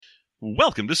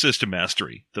Welcome to System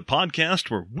Mastery, the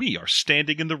podcast where we are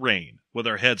standing in the rain with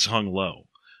our heads hung low.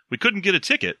 We couldn't get a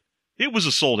ticket. It was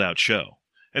a sold-out show.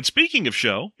 And speaking of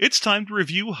show, it's time to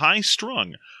review High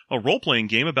Strung, a role-playing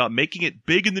game about making it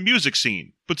big in the music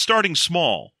scene, but starting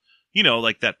small. You know,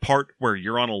 like that part where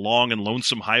you're on a long and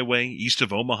lonesome highway east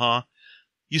of Omaha.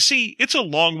 You see, it's a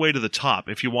long way to the top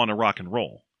if you want to rock and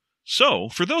roll. So,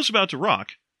 for those about to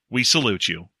rock, we salute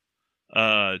you.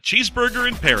 Cheeseburger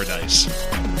in Paradise.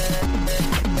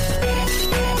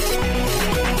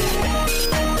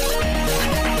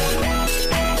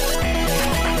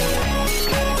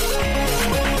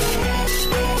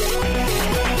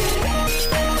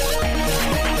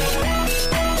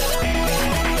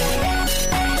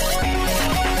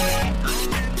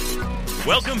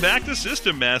 Welcome back to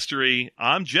System Mastery.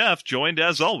 I'm Jeff, joined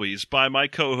as always by my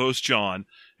co-host John,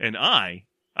 and I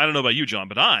don't know about you, John,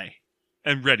 but I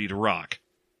am ready to rock.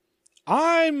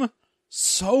 I'm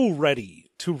so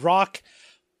ready to rock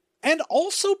and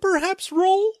also perhaps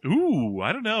roll. Ooh,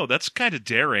 I don't know. That's kind of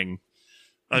daring.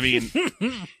 I mean...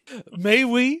 May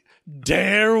we?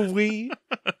 Dare we?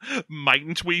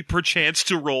 Mightn't we perchance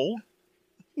to roll?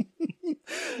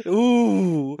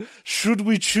 Ooh, should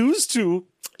we choose to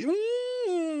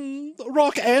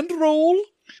rock and roll?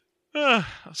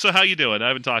 So how you doing? I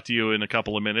haven't talked to you in a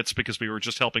couple of minutes because we were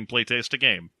just helping playtest a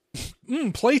game.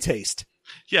 Playtaste.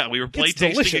 Yeah, we were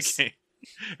playtasting a game.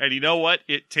 And you know what?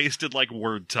 It tasted like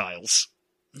word tiles.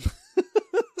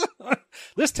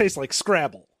 This tastes like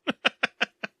Scrabble.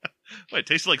 Wait, it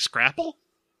tasted like Scrapple?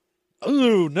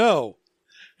 Ooh, no.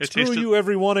 Screw you,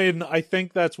 everyone in, I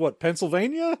think that's what,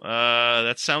 Pennsylvania?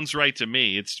 That sounds right to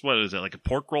me. It's, what is it, like a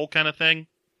pork roll kind of thing?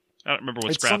 I don't remember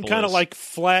what Scrapple is. It's some kind of like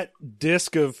flat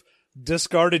disc of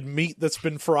discarded meat that's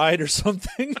been fried or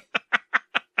something.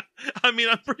 I mean,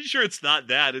 I'm pretty sure it's not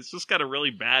that. It's just got a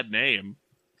really bad name.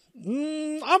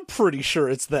 I'm pretty sure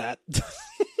it's that.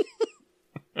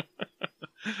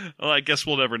 Well, I guess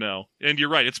we'll never know. And you're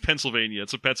right, it's Pennsylvania.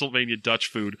 It's a Pennsylvania Dutch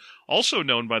food. Also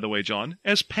known, by the way, John,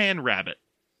 as pan rabbit.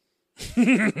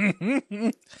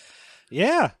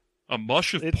 Yeah. A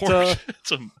mush of pork.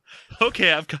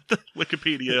 Okay, I've got the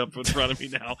Wikipedia up in front of me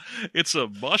now. It's a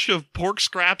mush of pork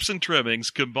scraps and trimmings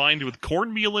combined with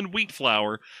cornmeal and wheat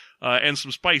flour and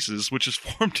some spices, which is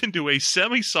formed into a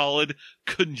semi-solid,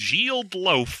 congealed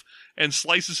loaf, and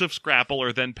slices of scrapple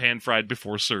are then pan-fried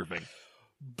before serving.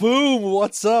 Boom,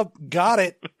 what's up? Got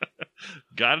it.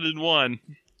 Got it in one.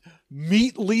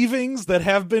 Meat leavings that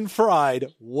have been fried.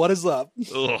 What is up?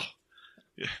 Ugh.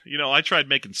 You know, I tried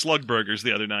making slug burgers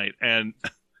the other night, and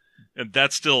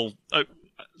that's still...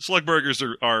 slug burgers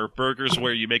are burgers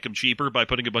where you make them cheaper by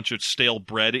putting a bunch of stale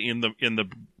bread in the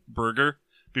burger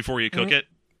before you cook it.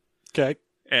 Okay.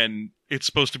 And it's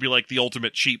supposed to be like the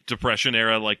ultimate cheap Depression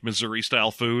era, like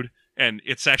Missouri-style food, and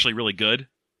it's actually really good,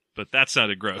 but that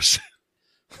sounded gross.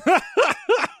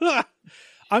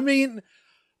 I mean,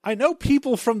 I know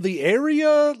people from the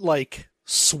area, like,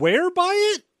 swear by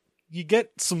it. You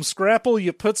get some scrapple,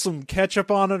 you put some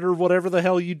ketchup on it or whatever the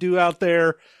hell you do out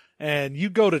there, and you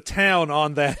go to town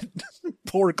on that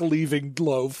pork leaving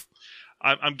loaf.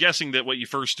 I'm guessing that what you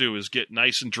first do is get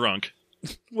nice and drunk.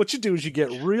 What you do is you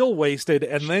get real wasted,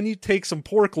 and then you take some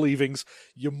pork leavings,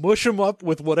 you mush them up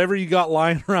with whatever you got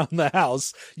lying around the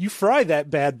house, you fry that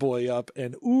bad boy up,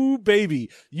 and ooh, baby,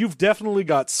 you've definitely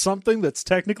got something that's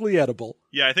technically edible.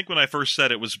 Yeah, I think when I first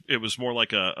said it was more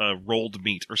like a rolled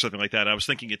meat or something like that. I was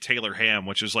thinking of Taylor ham,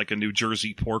 which is like a New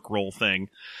Jersey pork roll thing.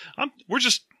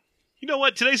 You know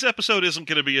what? Today's episode isn't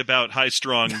going to be about High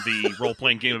Strung, the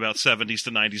role-playing game about 70s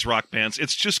to 90s rock bands.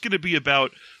 It's just going to be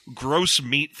about gross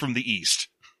meat from the East.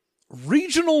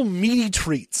 Regional meaty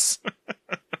treats.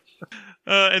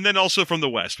 And then also from the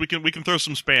West. We can throw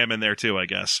some spam in there too, I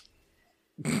guess.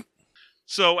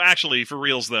 So actually, for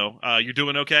reals though, you're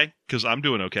doing okay? Because I'm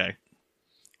doing okay.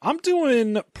 I'm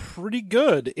doing pretty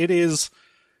good. It is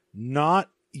not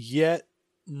yet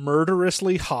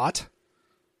murderously hot.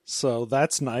 So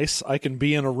that's nice. I can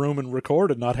be in a room and record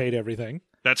and not hate everything.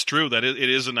 That's true. It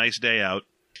is a nice day out.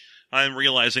 I'm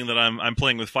realizing that I'm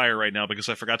playing with fire right now because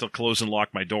I forgot to close and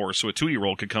lock my door, so a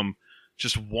 2-year-old could come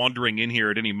just wandering in here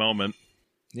at any moment.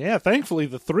 Yeah, thankfully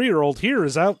the 3-year-old here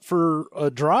is out for a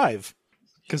drive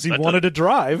because he wanted to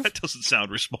drive. That doesn't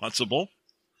sound responsible.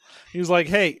 He was like,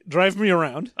 "Hey, drive me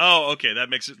around." Oh, okay.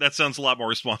 That sounds a lot more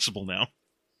responsible now.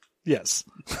 Yes.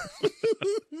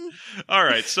 All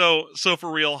right, so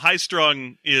for real, High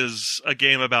Strung is a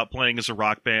game about playing as a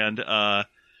rock band.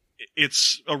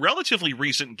 It's a relatively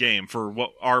recent game for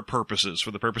what our purposes,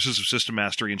 for the purposes of System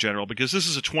Mastery in general, because this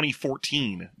is a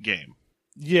 2014 game.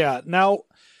 Yeah, now,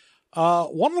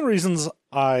 One of the reasons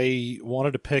I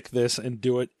wanted to pick this and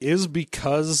do it is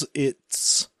because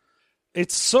it's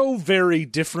so very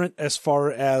different as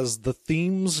far as the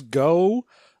themes go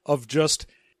of just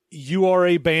you are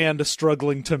a band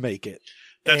struggling to make it.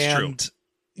 That's true.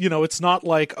 You know, it's not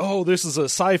like, oh, this is a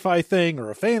sci-fi thing or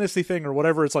a fantasy thing or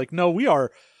whatever. It's like, no, we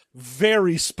are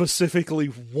very specifically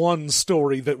one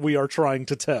story that we are trying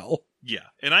to tell. Yeah,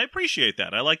 and I appreciate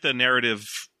that. I like the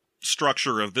narrative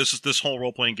structure of this whole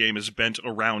role-playing game is bent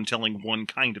around telling one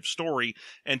kind of story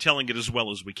and telling it as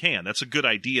well as we can. That's a good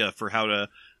idea for how to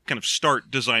kind of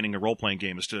start designing a role-playing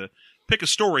game, is to pick a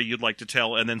story you'd like to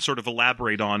tell and then sort of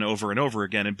elaborate on over and over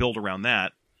again and build around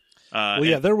that.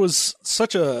 There was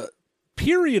such a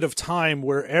period of time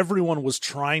where everyone was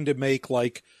trying to make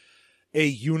like a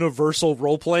universal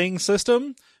role-playing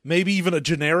system, maybe even a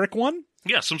generic one.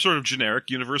 Yeah, some sort of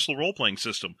generic universal role-playing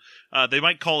system. They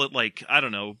might call it, like, I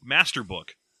don't know, Master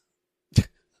Book.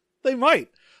 They might.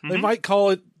 Mm-hmm. They might call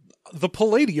it the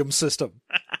Palladium system.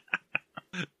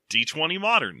 D20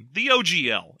 Modern, the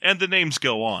OGL, and the names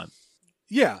go on.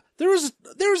 Yeah, there was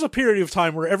a period of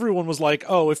time where everyone was like,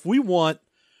 oh, if we want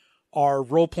our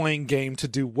role-playing game to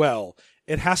do well,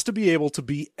 it has to be able to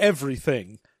be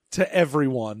everything to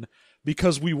everyone,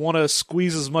 because we want to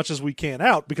squeeze as much as we can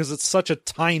out, because it's such a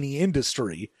tiny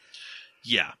industry.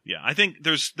 Yeah. I think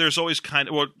there's always kind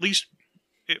of, or at least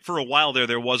for a while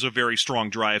there was a very strong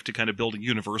drive to kind of build a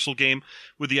universal game,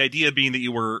 with the idea being that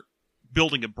you were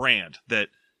building a brand. That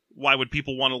why would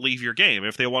people want to leave your game?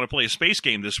 If they want to play a space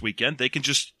game this weekend, they can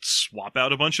just swap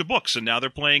out a bunch of books, and now they're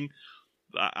playing,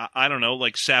 I don't know,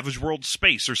 like Savage World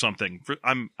Space or something.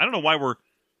 I don't know why we're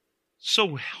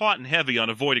so hot and heavy on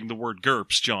avoiding the word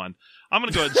GURPS, John. I'm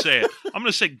going to go ahead and say it. I'm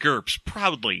going to say GURPS,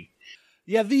 proudly.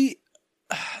 Yeah, the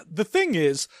thing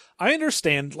is, I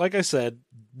understand, like I said,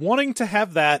 wanting to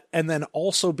have that and then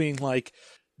also being like,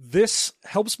 this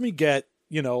helps me get,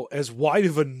 you know, as wide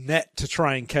of a net to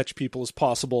try and catch people as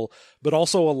possible, but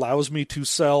also allows me to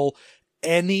sell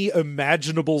any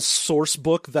imaginable source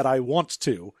book that I want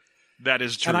to. That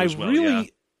is true and as well, yeah.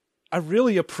 I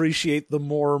really appreciate the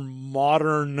more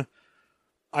modern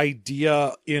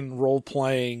idea in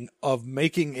role-playing of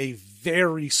making a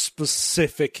very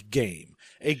specific game.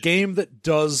 A game that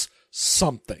does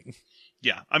something.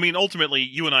 Yeah, I mean, ultimately,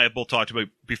 you and I have both talked about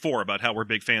before about how we're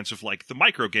big fans of, like, the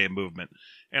microgame movement.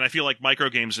 And I feel like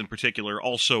microgames in particular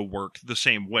also work the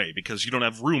same way, because you don't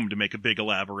have room to make a big,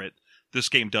 elaborate, this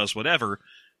game does whatever,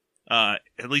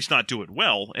 at least not do it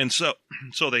well. And so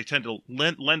they tend to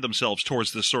lend themselves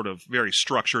towards this sort of very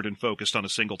structured and focused on a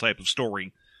single type of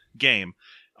story game.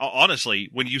 Honestly,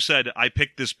 when you said I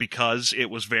picked this because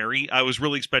it was I was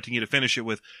really expecting you to finish it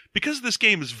with, because this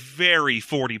game is very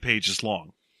 40 pages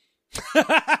long.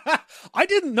 I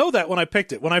didn't know that when I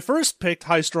picked it. When I first picked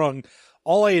High Strung,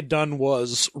 all I had done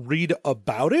was read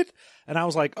about it, and I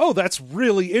was like, oh, that's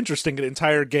really interesting, an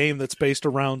entire game that's based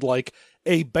around, like,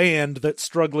 a band that's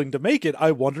struggling to make it.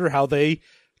 I wonder how they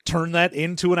turn that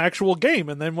into an actual game.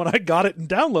 And then when I got it and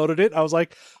downloaded it, I was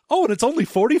like, oh, and it's only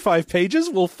 45 pages?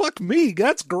 Well, fuck me,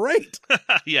 that's great.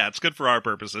 Yeah, it's good for our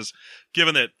purposes,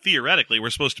 given that, theoretically,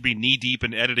 we're supposed to be knee-deep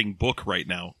in editing book right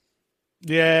now.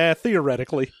 Yeah,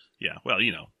 theoretically. Yeah, well,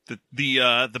 you know,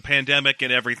 the pandemic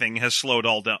and everything has slowed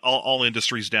all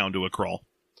industries down to a crawl.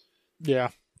 Yeah.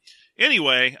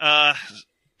 Anyway,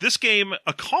 this game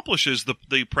accomplishes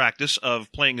the practice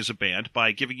of playing as a band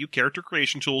by giving you character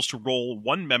creation tools to roll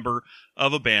one member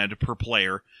of a band per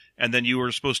player, and then you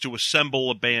are supposed to assemble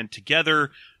a band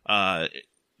together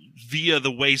via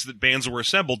the ways that bands were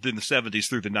assembled in the 70s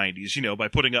through the 90s, you know, by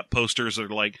putting up posters that are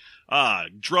like,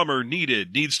 drummer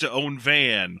needs to own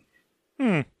van.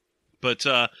 But,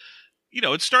 you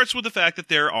know, it starts with the fact that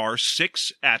there are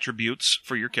 6 attributes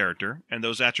for your character, and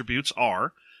those attributes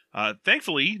are,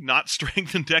 thankfully, not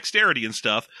strength and dexterity and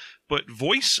stuff, but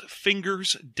voice,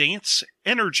 fingers, dance,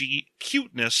 energy,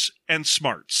 cuteness, and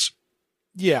smarts.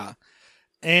 Yeah.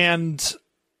 And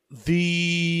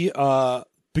the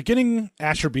beginning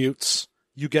attributes,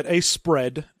 you get a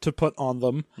spread to put on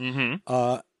them.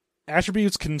 Mm-hmm.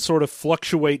 Attributes can sort of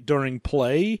fluctuate during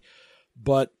play,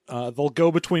 but they'll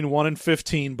go between 1 and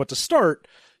 15. But to start,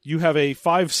 you have a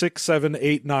 5, 6, 7,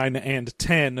 8, 9, and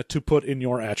 10 to put in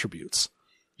your attributes.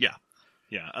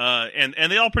 Yeah, and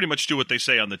they all pretty much do what they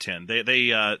say on the 10.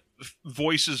 They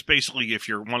voices, basically, if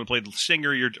you want to play the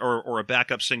singer or a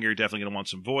backup singer, you're definitely going to want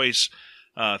some voice.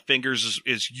 Fingers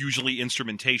is usually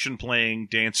instrumentation playing.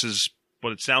 Dance is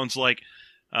what it sounds like,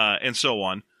 and so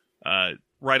on,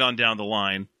 right on down the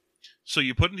line. So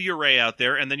you put the array out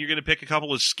there, and then you're going to pick a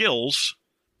couple of skills,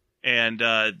 and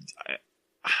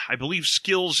I believe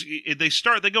skills,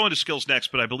 they go into skills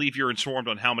next, but I believe you're informed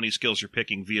on how many skills you're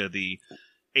picking via the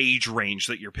age range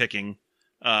that you're picking.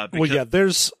 Well, yeah,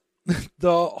 there's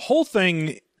the whole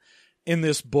thing in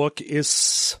this book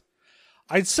is,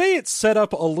 I'd say it's set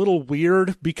up a little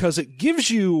weird because it gives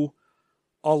you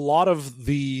a lot of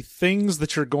the things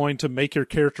that you're going to make your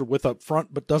character with up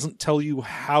front, but doesn't tell you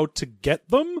how to get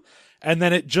them. And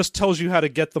then it just tells you how to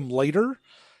get them later.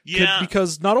 Yeah.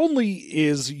 Because not only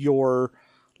is your,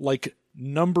 like,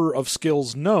 number of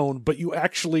skills known, but you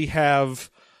actually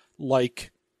have, like,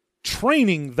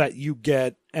 training that you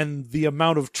get, and the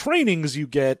amount of trainings you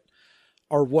get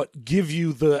are what give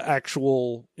you the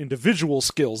actual individual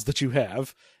skills that you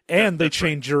have, and they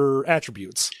change your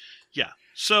attributes. Yeah.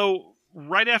 So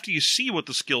right after you see what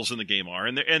the skills in the game are,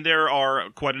 and there are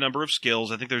quite a number of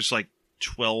skills. I think there's like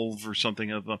 12 or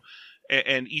something of them,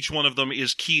 and each one of them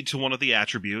is keyed to one of the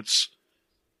attributes.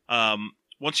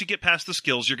 Once you get past the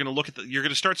skills, you're going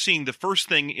to start seeing the first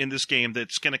thing in this game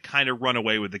that's going to kind of run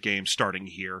away with the game starting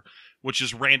here, which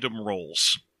is random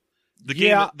rolls. The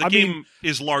game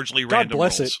is largely God random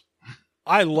bless rolls. it.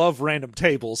 I love random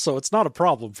tables, so it's not a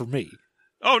problem for me.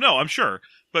 Oh, no, I'm sure.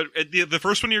 But the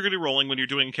first one you're going to be rolling when you're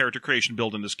doing a character creation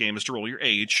build in this game is to roll your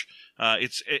age.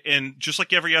 And just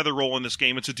like every other roll in this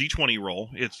game, it's a D20 roll.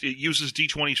 It uses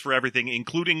D20s for everything,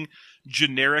 including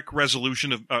generic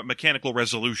resolution of mechanical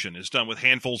resolution is done with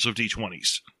handfuls of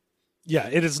D20s. Yeah,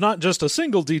 it is not just a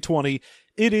single D20,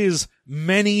 it is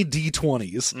many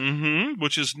D20s. Mm-hmm,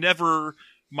 which is never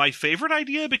my favorite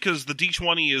idea, because the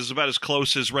D20 is about as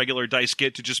close as regular dice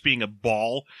get to just being a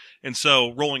ball, and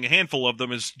so rolling a handful of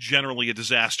them is generally a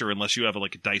disaster unless you have a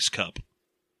dice cup.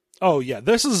 Oh yeah,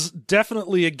 this is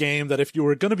definitely a game that if you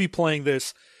were going to be playing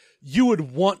this, you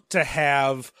would want to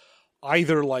have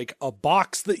either like a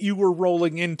box that you were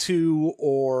rolling into,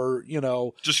 or, you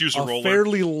know, just use a roller.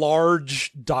 Fairly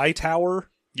large die tower.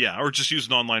 Yeah, or just use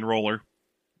an online roller.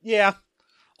 Yeah,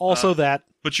 also that.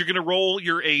 But you're going to roll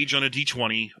your age on a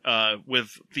D20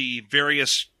 with the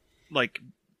various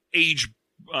age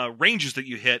ranges that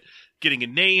you hit, getting a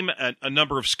name, a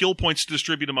number of skill points to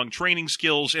distribute among training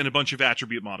skills, and a bunch of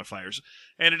attribute modifiers.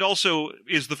 And it also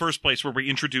is the first place where we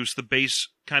introduce the base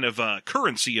kind of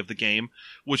currency of the game,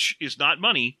 which is not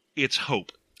money, it's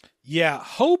hope. Yeah,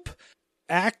 hope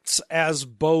acts as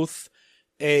both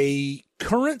a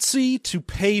currency to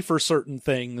pay for certain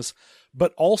things,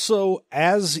 but also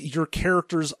as your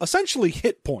character's essentially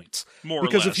hit points. More or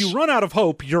less. Because if you run out of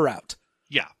hope, you're out.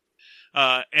 Yeah.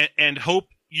 And hope,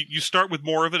 you start with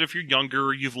more of it if you're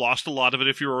younger, you've lost a lot of it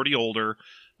if you're already older,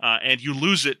 and you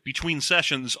lose it between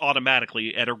sessions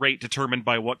automatically at a rate determined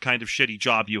by what kind of shitty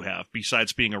job you have,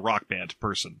 besides being a rock band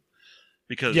person.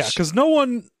 Because no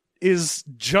one is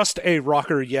just a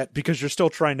rocker yet, because you're still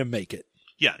trying to make it.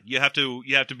 Yeah, you have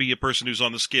to be a person who's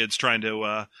on the skids trying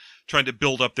to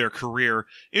build up their career.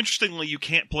 Interestingly, you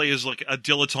can't play as like a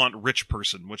dilettante rich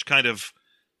person, which kind of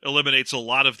eliminates a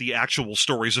lot of the actual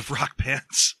stories of rock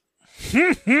bands.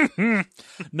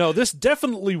 No, this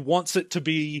definitely wants it to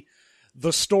be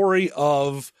the story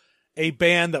of a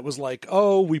band that was like,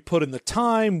 oh, we put in the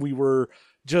time, we were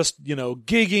just,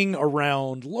 gigging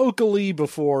around locally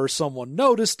before someone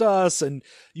noticed us, and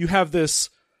you have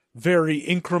this very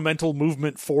incremental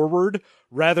movement forward,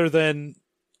 rather than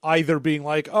either being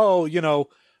like, oh,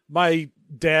 my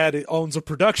dad owns a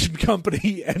production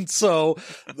company, and so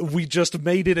we just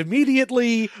made it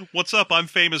immediately. What's up? I'm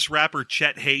famous rapper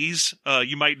Chet Hayes.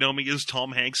 You might know me as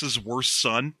Tom Hanks's worst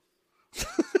son.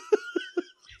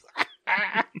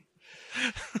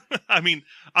 I mean,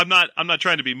 I'm not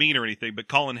trying to be mean or anything, but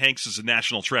Colin Hanks is a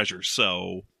national treasure,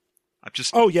 so I'm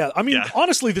just... Oh, yeah. I mean,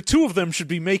 honestly, the two of them should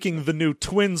be making the new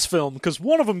Twins film, because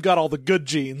one of them got all the good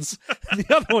genes, and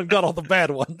the other one got all the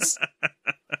bad ones.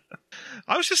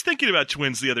 I was just thinking about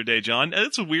Twins the other day, John.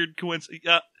 It's a weird coincidence.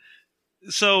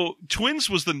 So, Twins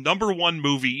was the #1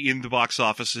 movie in the box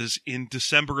offices in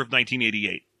December of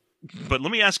 1988. But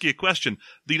let me ask you a question.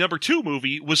 The #2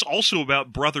 movie was also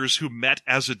about brothers who met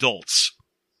as adults.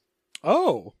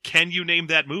 Oh. Can you name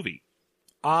that movie?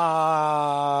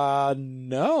 No.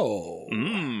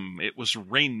 It was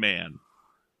Rain Man.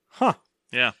 Huh.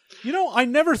 Yeah. I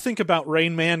never think about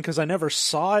Rain Man because I never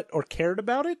saw it or cared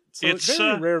about it, so it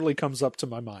very rarely comes up to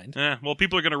my mind. Well,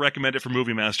 people are going to recommend it for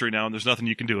Movie Mastery now, and there's nothing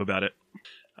you can do about it.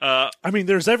 I mean,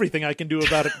 there's everything I can do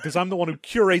about it, because I'm the one who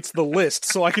curates the list,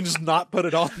 so I can just not put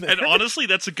it on there. And honestly,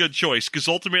 that's a good choice, because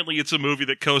ultimately it's a movie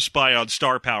that coasts by on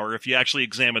star power. If you actually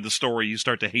examine the story, you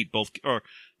start to hate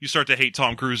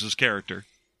Tom Cruise's character.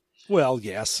 Well,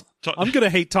 yes. I'm going to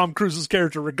hate Tom Cruise's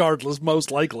character regardless, most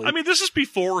likely. I mean, this is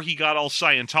before he got all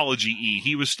Scientology-y.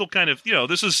 He was still kind of,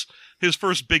 this is his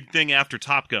first big thing after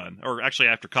Top Gun, or actually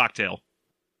after Cocktail.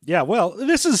 Yeah, well,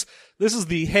 this is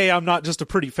the, hey, I'm not just a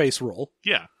pretty face role.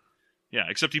 Yeah. Yeah,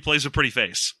 except he plays a pretty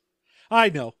face. I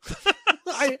know.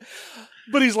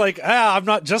 But he's like, I'm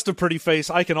not just a pretty face.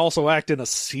 I can also act in a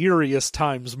serious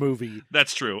times movie.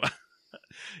 That's true.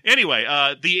 Anyway,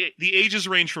 the ages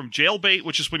range from jailbait,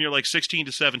 which is when you're like 16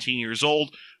 to 17 years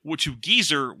old, to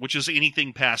geezer, which is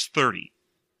anything past 30.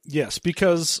 Yes,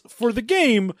 because for the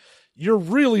game, you're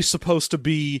really supposed to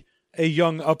be a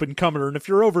young up-and-comer, and if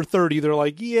you're over 30, they're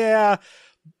like, yeah,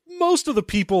 most of the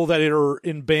people that are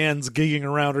in bands gigging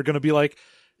around are going to be like,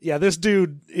 yeah, this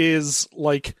dude is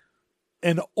like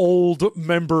an old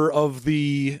member of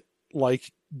the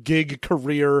like gig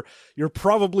career. You're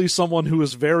probably someone who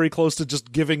is very close to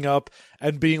just giving up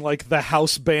and being like the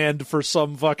house band for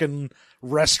some fucking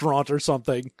restaurant or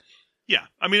something. Yeah,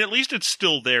 I mean, at least it's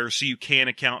still there, so you can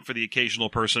account for the occasional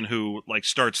person who like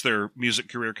starts their music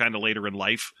career kind of later in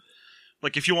life.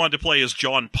 Like, if you wanted to play as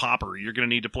John Popper, you're going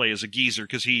to need to play as a geezer,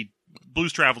 because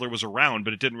Blues Traveler was around,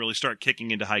 but it didn't really start kicking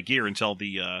into high gear until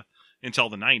the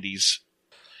 90s.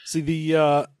 See,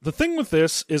 the thing with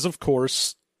this is, of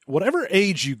course, whatever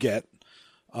age you get,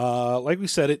 like we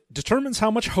said, it determines how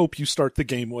much hope you start the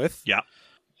game with. Yeah.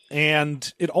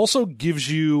 And it also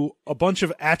gives you a bunch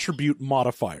of attribute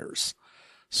modifiers.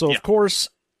 So, of course,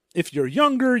 if you're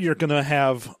younger, you're going to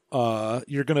have,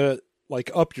 like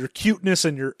up your cuteness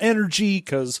and your energy,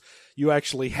 because you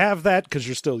actually have that because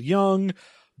you're still young,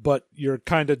 but you're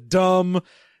kind of dumb,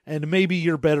 and maybe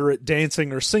you're better at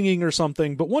dancing or singing or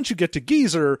something. But once you get to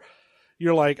geezer,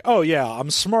 you're like, oh yeah,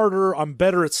 I'm smarter, I'm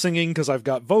better at singing because I've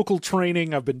got vocal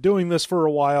training, I've been doing this for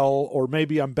a while, or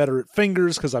maybe I'm better at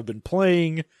fingers because I've been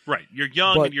playing. Right, you're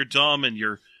young and you're dumb and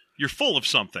you're full of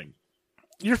something.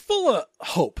 You're full of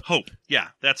hope. Hope, yeah,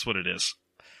 that's what it is.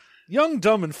 Young,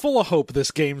 dumb, and full of hope,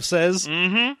 this game says.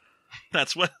 Mm-hmm.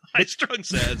 That's what High Strung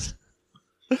says.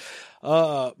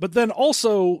 But then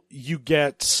also you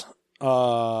get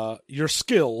your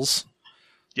skills.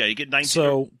 Yeah, you get 19.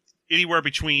 So anywhere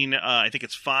between, I think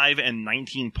it's 5 and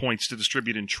 19 points to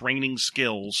distribute in training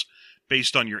skills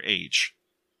based on your age.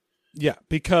 Yeah,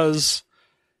 because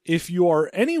if you are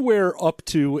anywhere up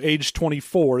to age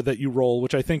 24 that you roll,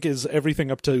 which I think is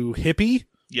everything up to hippie.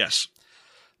 Yes.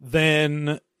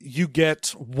 Then you get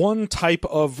one type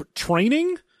of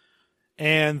training,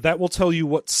 and that will tell you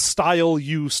what style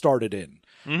you started in.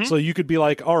 Mm-hmm. So you could be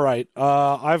like, all right,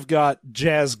 I've got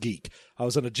Jazz Geek. I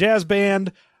was in a jazz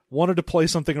band, wanted to play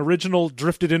something original,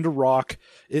 drifted into rock.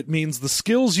 It means the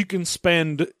skills you can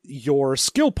spend your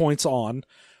skill points on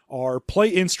are play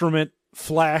instrument,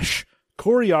 flash,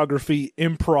 choreography,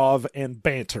 improv, and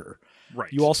banter.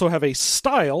 Right. You also have a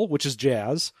style, which is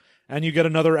jazz, and you get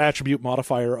another attribute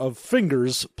modifier of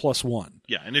fingers +1.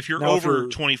 Yeah, and if you're over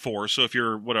 24, so if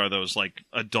you're, what are those, like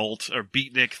adult or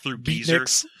beatnik through geezer?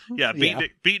 Yeah,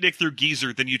 beatnik through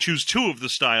geezer, then you choose 2 of the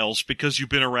styles because you've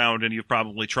been around and you've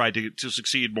probably tried to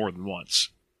succeed more than once.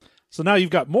 So now you've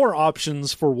got more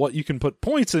options for what you can put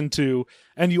points into,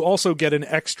 and you also get an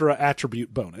extra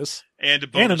attribute bonus. And a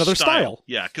bonus and another style.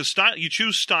 Yeah, because you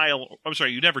choose style. I'm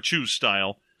sorry, you never choose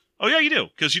style. Oh, yeah, you do,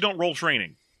 because you don't roll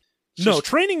training. So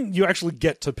training you actually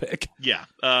get to pick. Yeah.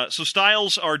 So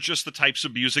styles are just the types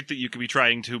of music that you could be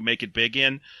trying to make it big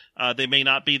in. They may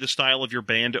not be the style of your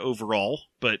band overall,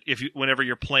 but whenever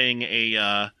you're playing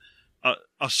a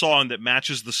song that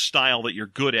matches the style that you're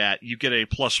good at, you get a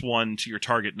 +1 to your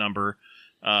target number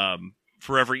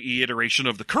for every iteration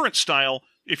of the current style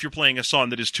if you're playing a song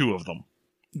that is 2 of them.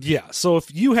 Yeah. So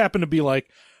if you happen to be like,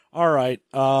 all right,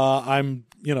 I'm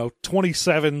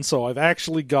 27, so I've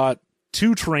actually got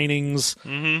 2 trainings.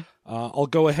 Mm-hmm. I'll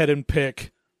go ahead and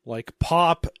pick like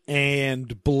pop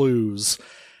and blues.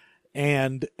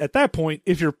 And at that point,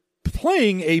 if you're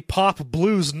playing a pop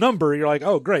blues number, you're like,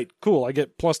 oh, great, cool. I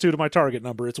get +2 to my target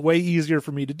number. It's way easier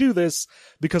for me to do this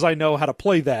because I know how to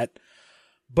play that.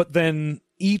 But then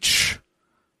each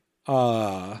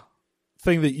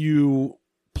thing that you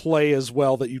play as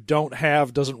well that you don't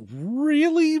have doesn't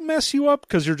really mess you up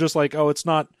because you're just like, oh, it's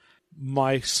not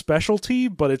my specialty,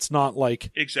 but it's not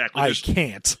like exactly I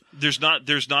can't. There's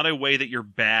not a way that you're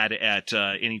bad at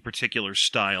any particular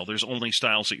style. There's only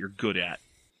styles that you're good at.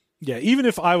 Yeah, even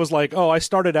if I was like, oh, I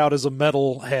started out as a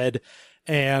metal head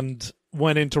and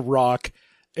went into rock,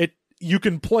 you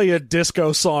can play a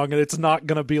disco song and it's not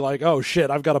going to be like, oh shit,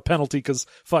 I've got a penalty because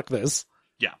fuck this.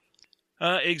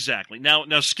 Exactly. Now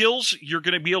skills, you're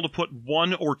going to be able to put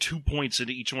 1 or 2 points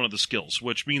into each one of the skills,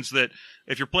 which means that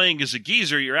if you're playing as a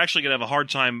geezer, you're actually going to have a hard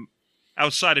time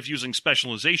outside of using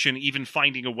specialization, even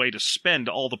finding a way to spend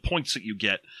all the points that you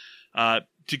get.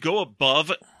 To go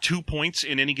above 2 points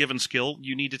in any given skill,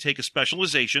 you need to take a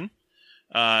specialization.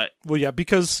 Well, yeah,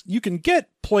 because you can get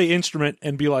play instrument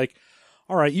and be like,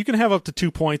 all right, you can have up to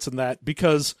 2 points in that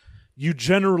because you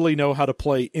generally know how to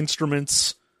play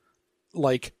instruments.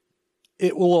 Like,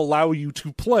 it will allow you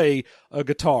to play a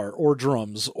guitar or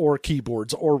drums or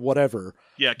keyboards or whatever.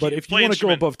 Yeah, but if you want to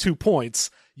go above 2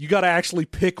 points, you got to actually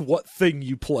pick what thing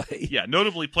you play. Yeah,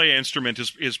 notably, play instrument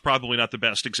is probably not the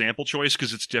best example choice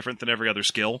because it's different than every other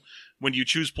skill. When you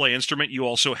choose play instrument, you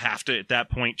also have to, at that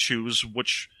point, choose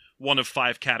which one of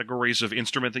 5 categories of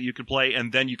instrument that you can play,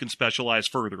 and then you can specialize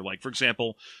further. Like, for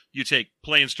example, you take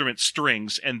play instrument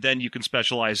strings, and then you can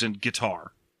specialize in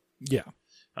guitar. Yeah.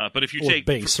 But if you or take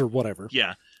bass or whatever.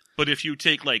 Yeah. But if you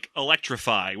take, like,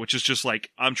 electrify, which is just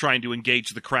like, I'm trying to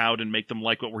engage the crowd and make them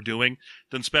like what we're doing,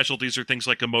 then specialties are things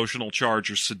like emotional charge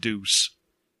or seduce.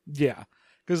 Yeah.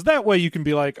 Because that way you can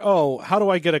be like, oh, how do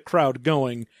I get a crowd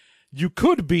going? You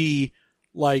could be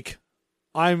like,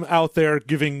 I'm out there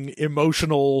giving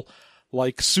emotional,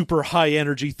 like, super high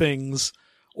energy things.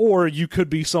 Or you could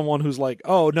be someone who's like,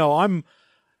 oh, no, I'm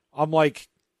like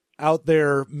out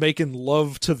there making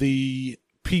love to the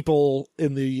people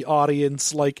in the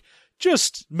audience, like,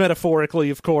 just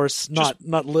metaphorically, of course, not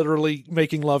literally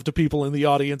making love to people in the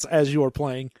audience as you're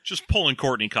playing. Just pulling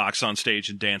Courtney Cox on stage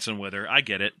and dancing with her. I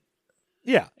get it.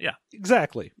 Yeah. Yeah.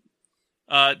 Exactly.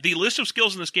 The list of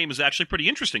skills in this game is actually pretty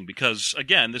interesting because,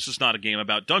 again, this is not a game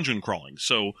about dungeon crawling.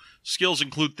 So skills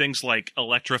include things like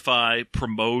electrify,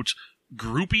 promote,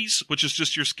 groupies, which is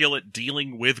just your skill at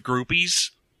dealing with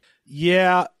groupies.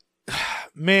 Yeah.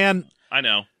 Man. I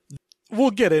know.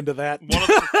 We'll get into that.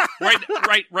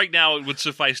 Right now, it would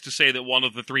suffice to say that one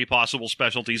of the 3 possible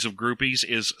specialties of groupies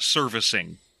is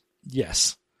servicing.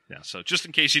 Yes. Yeah, so just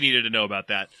in case you needed to know about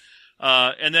that.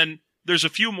 And then there's a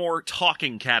few more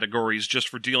talking categories just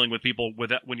for dealing with people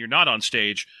when you're not on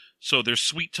stage. So there's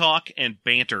sweet talk and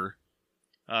banter.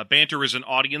 Banter is an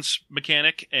audience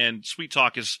mechanic, and sweet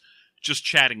talk is just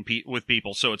chatting with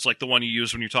people. So it's like the one you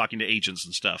use when you're talking to agents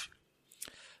and stuff.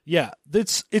 Yeah,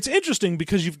 it's interesting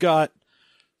because you've got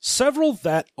several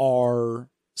that are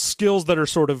skills that are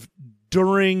sort of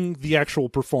during the actual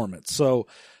performance. So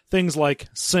things like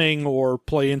sing or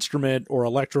play instrument or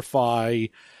electrify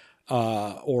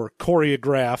or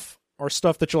choreograph are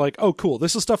stuff that you're like, oh, cool,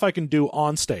 this is stuff I can do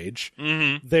on stage.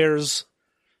 Mm-hmm. There's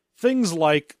things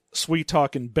like sweet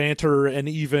talk and banter and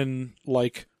even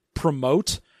like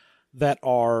promote that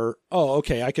are, oh,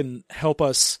 okay, I can help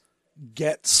us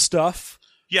get stuff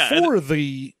for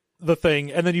the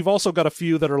thing. And then you've also got a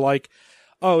few that are like,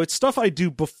 oh, it's stuff I do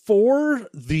before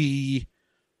the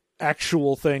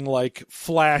actual thing, like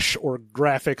flash or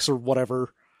graphics or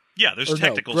whatever. Yeah, there's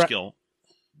technical skill.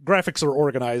 Graphics or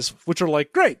organize, which are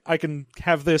like, great, I can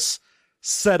have this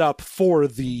set up for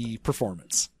the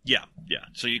performance. Yeah.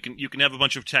 So you can have a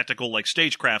bunch of technical, like,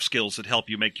 stagecraft skills that help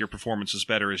you make your performances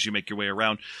better as you make your way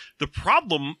around. The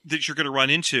problem that you're going to run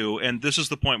into, and this is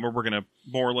the point where we're going to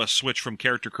more or less switch from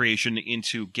character creation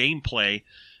into gameplay,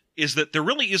 is that there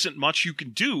really isn't much you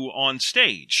can do on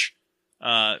stage,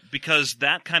 because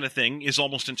that kind of thing is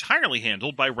almost entirely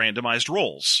handled by randomized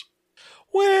rolls.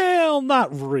 Well,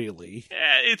 not really.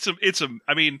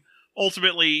 I mean,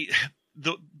 ultimately,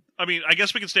 I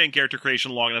guess we can stay in character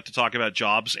creation long enough to talk about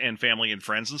jobs and family and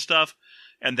friends and stuff,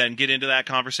 and then get into that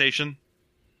conversation.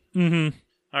 Mm-hmm.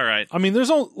 All right. I mean,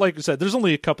 like I said, there's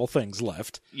only a couple things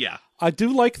left. Yeah. I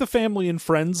do like the family and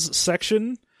friends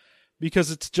section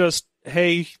because it's just,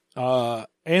 hey,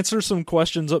 answer some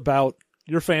questions about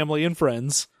your family and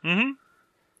friends.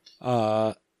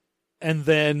 Mm-hmm. And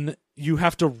then you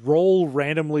have to roll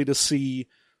randomly to see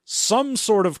some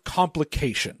sort of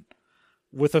complication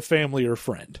with a family or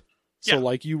friend. So,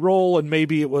 like, you roll and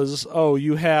maybe it was, oh,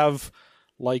 you have,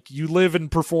 like, you live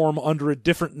and perform under a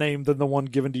different name than the one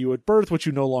given to you at birth, which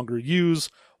you no longer use.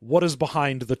 What is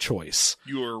behind the choice?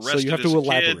 You were arrested. So you have to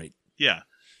elaborate. Yeah.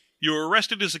 You were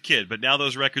arrested as a kid, but now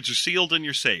those records are sealed and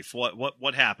you're safe.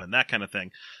 What happened? That kind of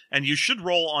thing. And you should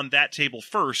roll on that table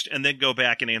first and then go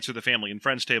back and answer the family and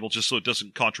friends table just so it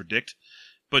doesn't contradict.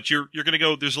 But you're going to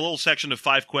go, there's a little section of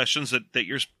 5 questions that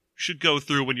you should go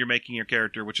through when you're making your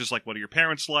character, which is like, what are your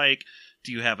parents like?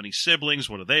 Do you have any siblings?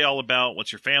 What are they all about?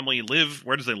 What's your family live?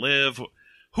 Where do they live?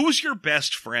 Who's your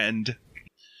best friend?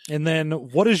 And then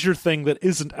what is your thing that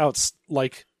isn't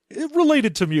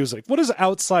related to music? What is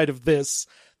outside of this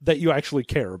that you actually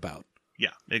care about?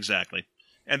 Yeah, exactly.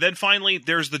 And then finally,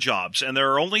 there's the jobs. And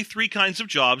there are only 3 kinds of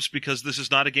jobs because this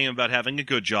is not a game about having a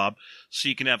good job. So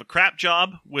you can have a crap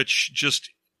job, which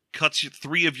just cuts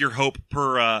 3 of your hope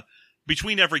per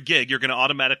between every gig, you're going to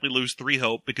automatically lose 3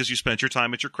 hope because you spent your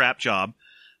time at your crap job.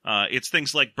 It's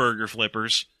things like burger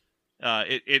flippers.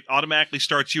 It automatically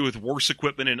starts you with worse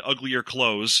equipment and uglier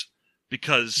clothes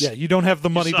because you don't have the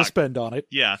money to spend on it.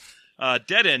 Yeah.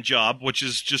 Dead end job, which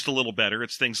is just a little better.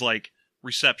 It's things like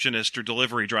receptionist or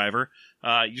delivery driver.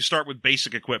 You start with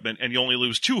basic equipment and you only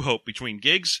lose 2 hope between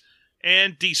gigs.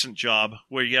 And decent job,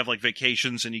 where you have like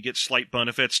vacations and you get slight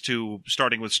benefits to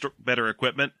starting with better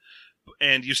equipment,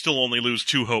 and you still only lose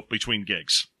 2 hope between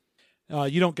gigs.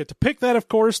 You don't get to pick that, of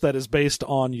course. That is based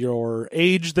on your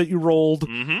age that you rolled.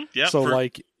 Mm-hmm. Yep, so,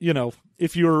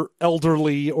 if you're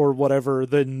elderly or whatever,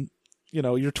 then,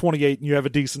 you're 28 and you have a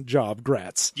decent job.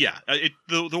 Grats. Yeah.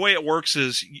 The way it works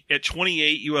is at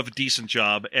 28, you have a decent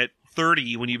job. At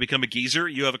 30, when you become a geezer,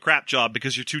 you have a crap job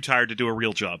because you're too tired to do a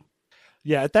real job.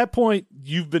 Yeah, at that point,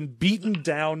 you've been beaten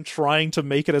down trying to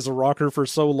make it as a rocker for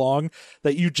so long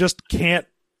that you just can't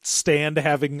stand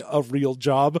having a real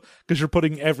job because you're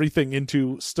putting everything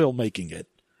into still making it.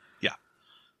 Yeah.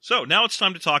 So now it's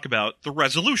time to talk about the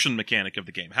resolution mechanic of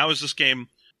the game. How does this game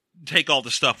take all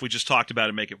the stuff we just talked about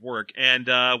and make it work? And,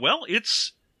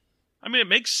 it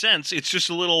makes sense. It's just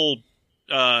a little,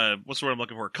 what's the word I'm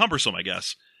looking for? Cumbersome, I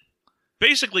guess.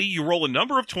 Basically, you roll a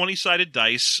number of 20-sided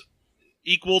dice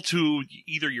equal to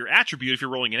either your attribute if you're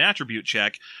rolling an attribute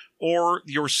check, or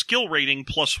your skill rating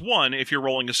 +1 if you're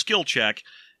rolling a skill check,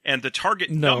 and the target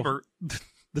number...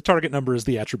 The target number is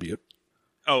the attribute.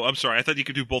 Oh, I'm sorry. I thought you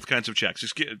could do both kinds of checks.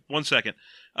 Just 1 second.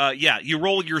 You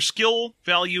roll your skill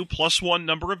value +1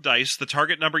 number of dice. The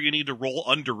target number you need to roll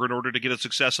under in order to get a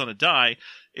success on a die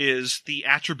is the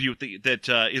attribute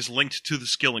that is linked to the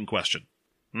skill in question.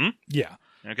 Yeah.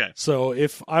 Okay. So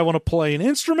if I want to play an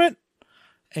instrument,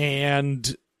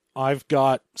 and I've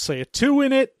got, say, a 2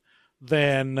 in it,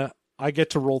 then I get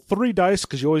to roll 3 dice,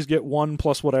 because you always get 1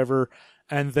 plus whatever,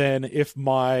 and then if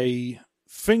my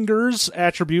fingers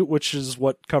attribute, which is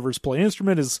what covers play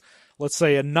instrument, is, let's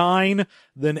say, a 9,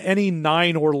 then any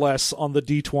 9 or less on the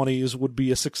d20s would be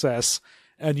a success,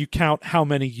 and you count how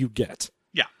many you get.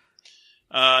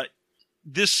 Yeah.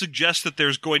 This suggests that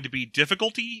there's going to be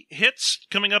difficulty hits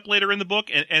coming up later in the book,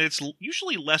 and it's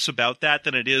usually less about that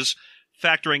than it is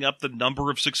factoring up the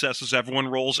number of successes everyone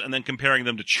rolls and then comparing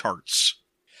them to charts.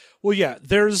 Well, yeah,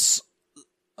 there's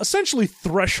essentially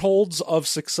thresholds of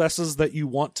successes that you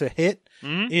want to hit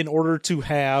in order to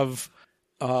have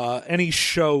any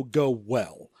show go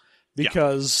well.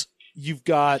 Because you've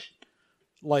got,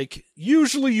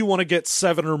 usually you want to get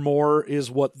 7 or more is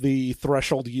what the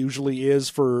threshold usually is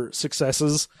for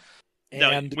successes.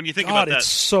 And now, when you think about that, it's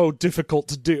so difficult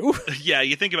to do. Yeah,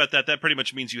 you think about that. That pretty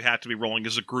much means you have to be rolling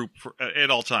as a group at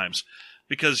all times,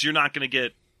 because you're not going to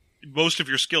get most of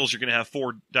your skills. You're going to have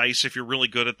 4 dice if you're really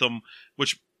good at them,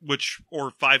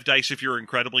 or 5 dice if you're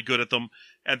incredibly good at them,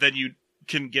 and then you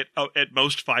can get at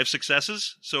most 5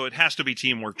 successes. So it has to be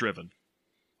teamwork driven.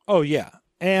 Oh yeah,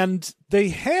 and they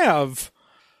have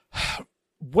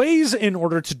ways in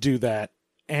order to do that,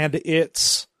 and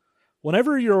it's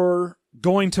whenever you're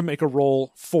going to make a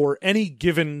roll for any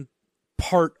given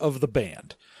part of the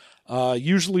band.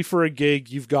 Usually for a gig,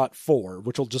 you've got 4,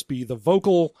 which will just be the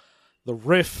vocal, the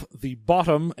riff, the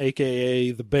bottom,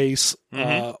 aka the bass,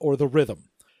 or the rhythm.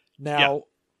 Now,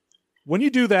 when you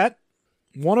do that,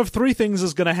 one of 3 things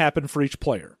is going to happen for each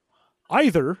player.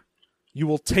 Either you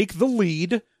will take the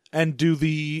lead and do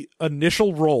the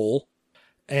initial roll,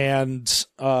 and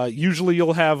usually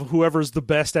you'll have whoever's the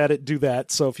best at it do that.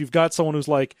 So if you've got someone who's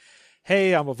like,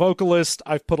 hey, I'm a vocalist,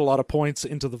 I've put a lot of points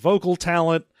into the vocal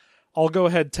talent, I'll go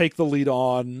ahead and take the lead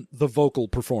on the vocal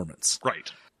performance.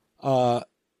 Right.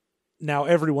 Now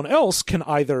everyone else can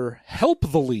either help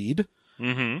the lead,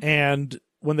 and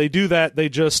when they do that, they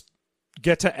just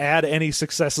get to add any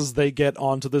successes they get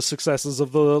onto the successes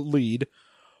of the lead,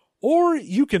 or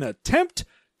you can attempt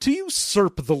to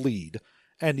usurp the lead.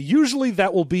 And usually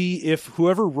that will be if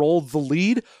whoever rolled the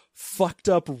lead fucked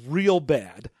up real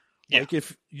bad. Like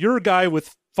if your guy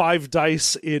with 5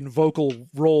 dice in vocal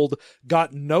rolled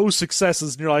got no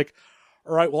successes, and you're like,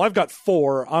 all right, well, I've got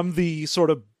 4. I'm the sort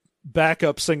of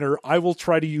backup singer. I will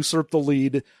try to usurp the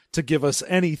lead to give us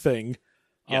anything.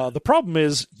 The problem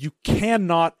is you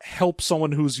cannot help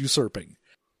someone who's usurping.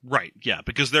 Right, yeah,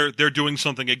 because they're doing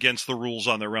something against the rules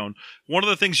on their own. One of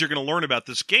the things you're going to learn about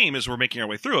this game as we're making our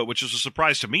way through it, which is a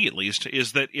surprise to me at least,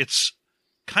 is that it's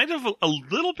kind of a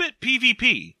little bit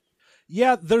PvP.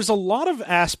 Yeah, there's a lot of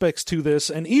aspects to this,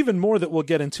 and even more that we'll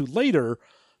get into later,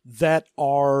 that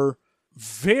are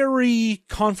very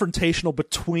confrontational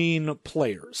between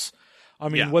players. I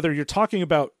mean, whether you're talking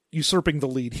about usurping the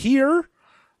lead here,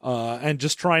 and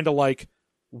just trying to,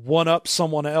 one-up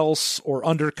someone else or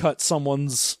undercut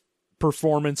someone's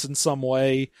performance in some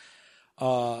way.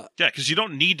 Yeah, because you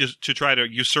don't need to try to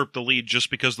usurp the lead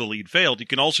just because the lead failed. You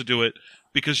can also do it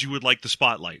because you would like the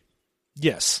spotlight.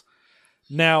 Yes.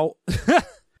 Now,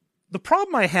 the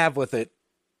problem I have with it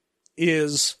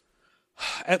is,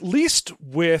 at least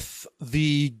with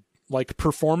the like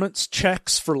performance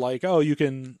checks for like, oh, you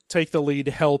can take the lead,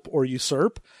 help, or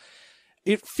usurp,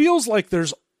 it feels like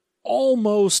there's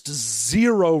almost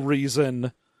zero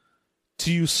reason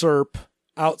to usurp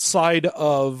outside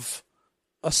of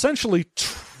essentially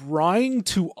trying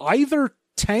to either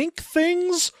tank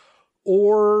things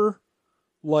or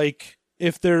like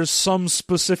if there's some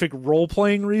specific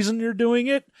role-playing reason you're doing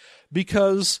it.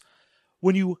 Because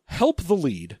when you help the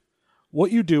lead,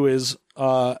 what you do is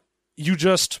you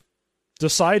just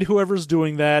decide whoever's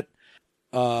doing that,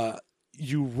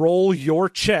 you roll your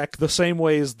check the same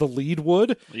way as the lead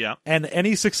would, Yeah. and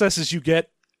any successes you get,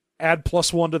 add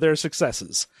 +1 to their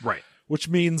successes. Right. Which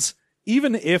means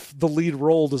even if the lead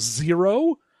rolled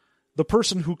 0, the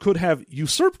person who could have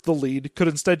usurped the lead could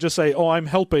instead just say, oh, I'm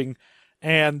helping,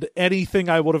 and anything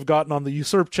I would have gotten on the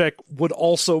usurp check would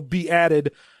also be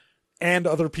added, and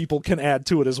other people can add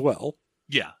to it as well.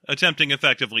 Yeah, attempting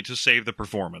effectively to save the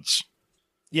performance.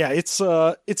 Yeah, it's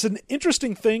an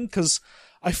interesting thing, because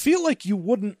I feel like you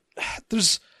wouldn't...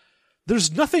 There's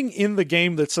nothing in the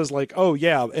game that says like, oh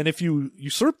yeah, and if you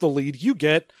usurp the lead, you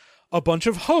get a bunch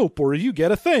of hope, or you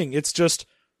get a thing. It's just,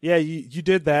 yeah, you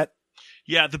did that.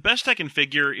 Yeah, the best I can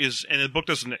figure is, and the book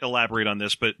doesn't elaborate on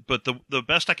this, but the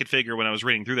best I could figure when I was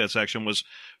reading through that section was,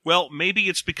 well, maybe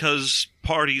it's because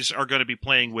parties are going to be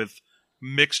playing with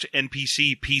mixed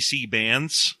NPC-PC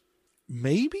bands.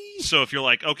 Maybe? So if you're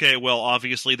like, okay, well,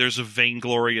 obviously there's a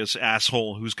vainglorious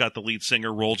asshole who's got the lead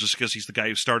singer role just because he's the guy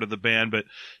who started the band, but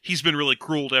he's been really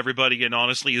cruel to everybody, and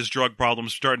honestly his drug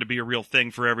problem's starting to be a real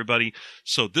thing for everybody,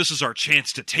 so this is our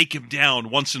chance to take him down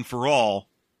once and for all.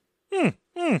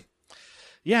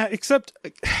 Yeah, except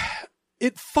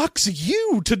it fucks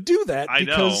you to do that, I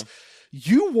because know.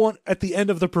 you want, at the end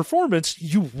of the performance,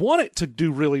 you want it to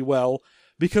do really well,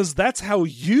 because that's how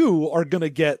you are going to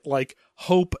get like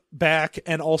hope back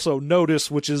and also notice,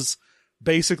 which is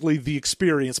basically the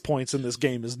experience points in this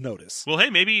game is notice. Well, hey,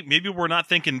 maybe we're not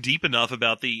thinking deep enough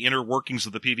about the inner workings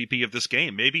of the PvP of this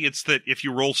game. Maybe it's that if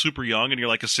you roll super young and you're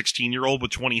like a 16-year-old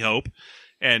with 20 hope,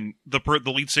 and the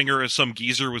lead singer is some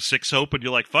geezer with 6 hope, and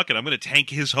you're like, fuck it, I'm going to tank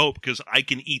his hope because I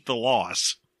can eat the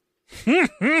loss. Then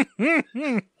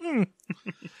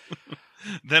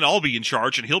I'll be in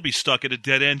charge and he'll be stuck at a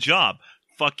dead-end job.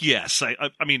 Fuck yes. I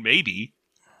mean, maybe.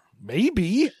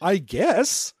 Maybe, I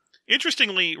guess.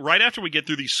 Interestingly, right after we get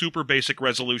through these super basic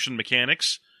resolution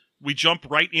mechanics, we jump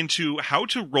right into how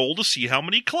to roll to see how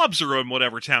many clubs are in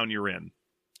whatever town you're in.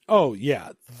 Oh, yeah.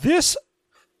 This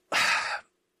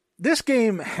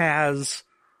game has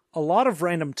a lot of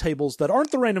random tables that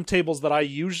aren't the random tables that I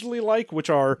usually like,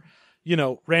 which are,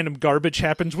 random garbage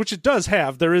happens, which it does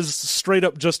have. There is straight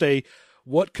up just a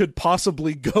what could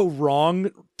possibly go wrong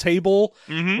table,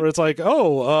 where it's like,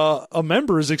 a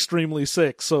member is extremely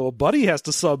sick, so a buddy has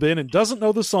to sub in and doesn't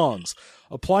know the songs.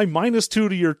 Apply -2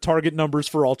 to your target numbers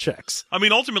for all checks. I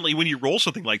mean, ultimately, when you roll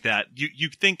something like that, you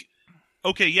think,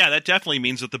 okay, yeah, that definitely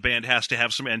means that the band has to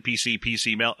have some NPC,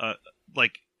 PC,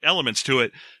 elements to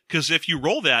it, because if you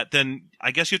roll that, then I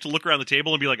guess you have to look around the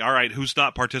table and be like, all right, who's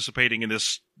not participating in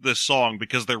this song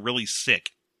because they're really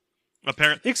sick?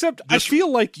 Apparently, except I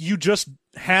feel like you just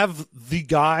have the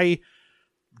guy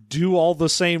do all the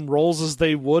same rolls as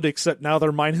they would, except now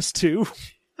they're -2.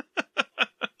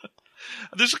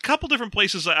 There's a couple different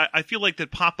places I feel like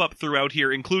that pop up throughout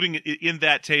here, including in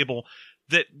that table,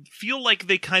 that feel like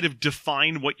they kind of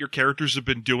define what your characters have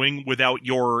been doing without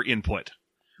your input.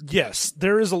 Yes,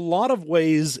 there is a lot of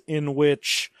ways in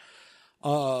which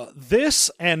this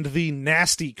and the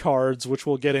nasty cards, which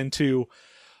we'll get into,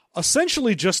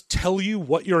 essentially just tell you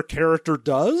what your character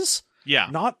does. Yeah.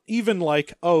 Not even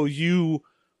like, oh, you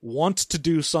want to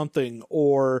do something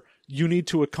or you need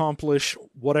to accomplish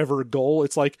whatever goal.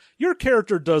 It's like, your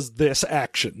character does this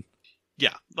action.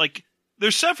 Yeah, like,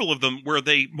 there's several of them where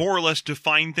they more or less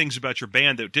define things about your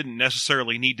band that didn't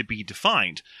necessarily need to be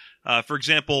defined. For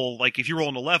example, like if you roll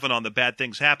an 11 on the bad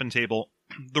things happen table,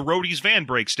 the roadie's van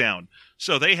breaks down,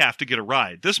 so they have to get a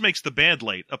ride. This makes the band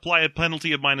late. Apply a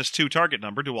penalty of -2 target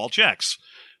number to all checks.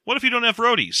 What if you don't have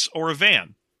roadies or a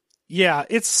van? Yeah,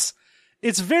 it's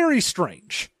very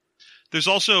strange. There's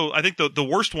also, I think the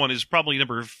worst one is probably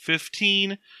number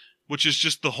 15, which is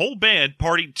just the whole band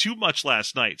partied too much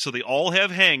last night, so they all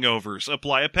have hangovers.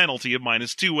 Apply a penalty of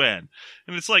 -2N.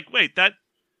 And it's like, wait,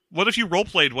 what if you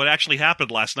roleplayed what actually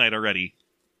happened last night already?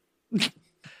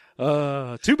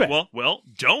 Too bad. Well,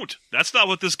 don't. That's not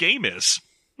what this game is.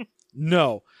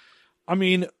 No. I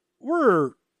mean,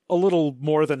 we're a little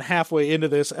more than halfway into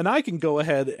this, and I can go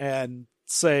ahead and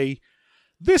say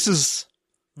this is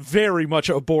very much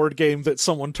a board game that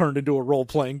someone turned into a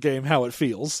role-playing game, how it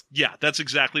feels. Yeah, that's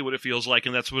exactly what it feels like,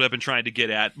 and that's what I've been trying to get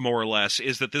at, more or less,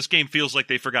 is that this game feels like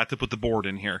they forgot to put the board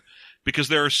in here. Because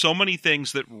there are so many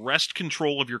things that wrest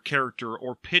control of your character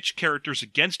or pitch characters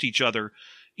against each other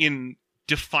in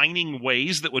defining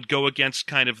ways that would go against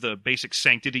kind of the basic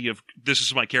sanctity of, this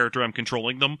is my character, I'm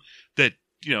controlling them, that,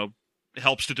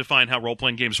 helps to define how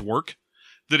role-playing games work,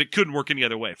 that it couldn't work any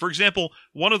other way. For example,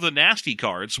 one of the nasty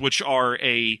cards, which are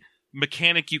a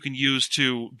mechanic you can use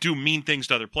to do mean things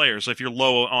to other players. If you're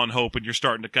low on hope and you're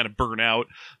starting to kind of burn out,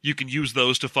 you can use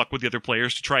those to fuck with the other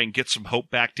players to try and get some hope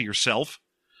back to yourself.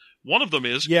 One of them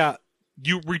is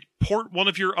you report one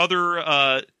of your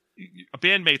other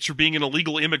bandmates for being an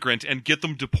illegal immigrant and get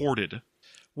them deported.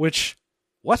 Which,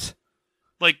 what?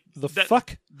 Like,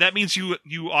 fuck? That means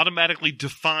you automatically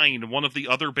define one of the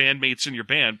other bandmates in your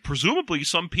band, presumably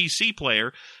some PC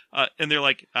player, and they're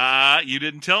like, you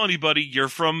didn't tell anybody, you're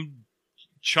from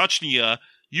Chechnya,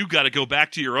 you got to go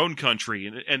back to your own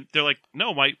country. And they're like,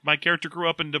 no, my character grew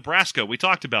up in Nebraska, we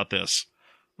talked about this.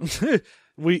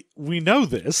 We know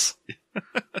this.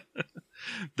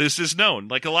 This is known.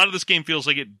 Like, a lot of this game feels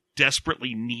like it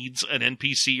desperately needs an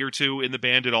NPC or two in the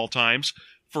band at all times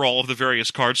for all of the various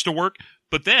cards to work.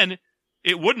 But then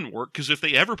it wouldn't work, because if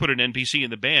they ever put an NPC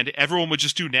in the band, everyone would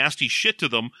just do nasty shit to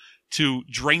them to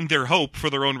drain their hope for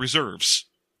their own reserves.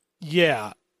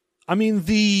 Yeah. I mean,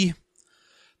 the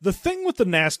thing with the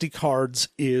nasty cards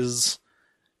is,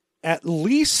 at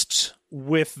least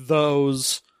with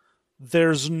those,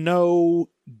 there's no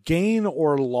gain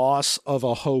or loss of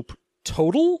a hope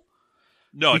total.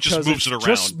 No, it just moves it around.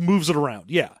 Just moves it around,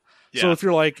 yeah. So if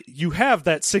you're like, you have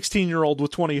that 16-year-old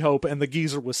with 20 hope and the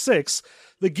geezer with 6,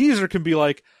 the geezer can be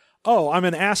like, oh, I'm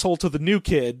an asshole to the new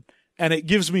kid, and it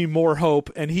gives me more hope,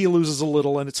 and he loses a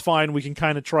little, and it's fine. We can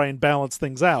kind of try and balance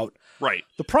things out. Right.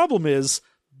 The problem is,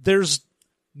 there's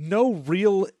no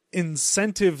real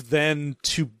incentive then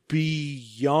to be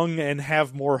young and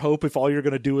have more hope if all you're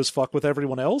going to do is fuck with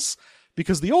everyone else,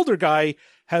 because the older guy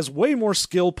has way more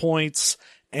skill points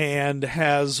and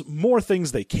has more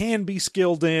things they can be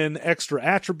skilled in, extra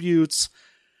attributes.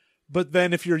 But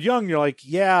then if you're young, you're like,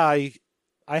 yeah,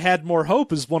 I had more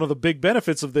hope is one of the big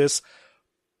benefits of this,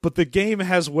 but the game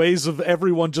has ways of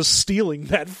everyone just stealing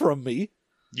that from me.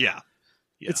 Yeah.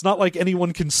 It's not like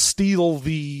anyone can steal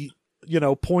the,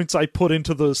 points I put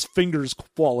into those fingers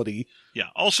quality. Yeah.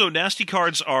 Also, nasty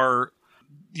cards are,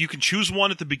 you can choose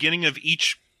one at the beginning of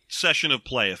each session of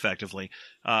play, effectively.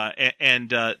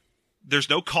 And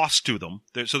there's no cost to them,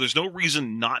 so there's no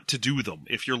reason not to do them.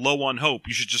 If you're low on hope,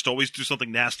 you should just always do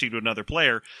something nasty to another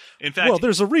player. In fact, well,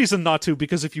 there's a reason not to,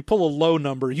 because if you pull a low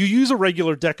number, you use a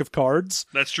regular deck of cards.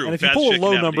 That's true. And if you pull a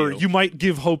low number, you might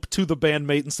give hope to the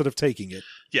bandmate instead of taking it.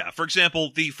 Yeah, for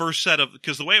example, the first set of,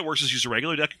 because the way it works is use a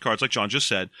regular deck of cards, like John just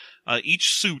said.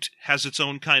 Each suit has its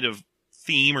own kind of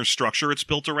theme or structure it's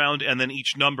built around, and then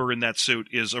each number in that suit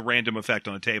is a random effect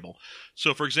on a table.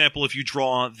 So, for example, if you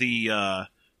draw the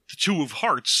Two of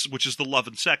Hearts, which is the love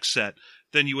and sex set,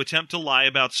 then you attempt to lie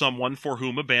about someone for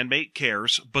whom a bandmate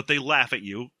cares, but they laugh at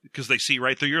you because they see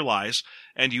right through your lies,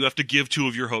 and you have to give 2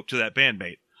 of your hope to that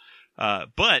bandmate.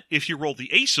 But if you roll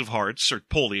the Ace of Hearts, or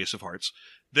pull the Ace of Hearts,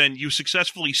 then you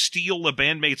successfully steal a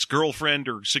bandmate's girlfriend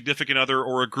or significant other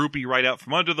or a groupie right out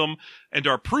from under them, and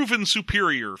are proven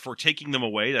superior for taking them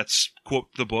away. That's, quote,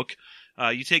 the book.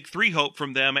 You take 3 hope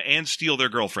from them and steal their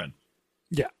girlfriend.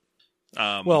 Yeah.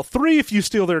 3 if you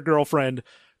steal their girlfriend,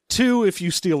 2 if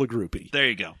you steal a groupie. There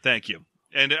you go. Thank you.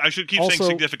 And I should keep saying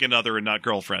significant other and not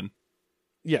girlfriend.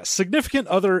 Yes, significant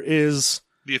other is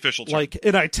the official term. Like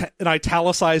an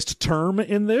italicized term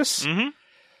in this. Mm-hmm.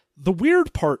 The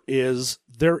weird part is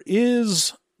there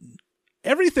is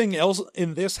everything else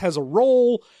in this has a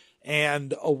role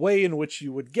and a way in which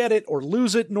you would get it or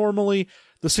lose it normally.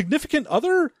 The significant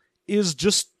other is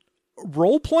just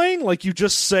role-playing. Like, you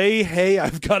just say, hey,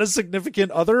 I've got a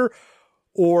significant other,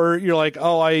 or you're like,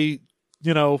 oh, I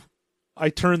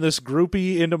turn this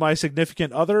groupie into my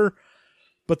significant other,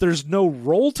 but there's no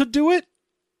role to do it,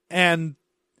 and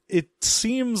it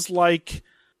seems like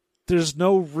there's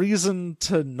no reason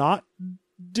to not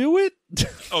do it.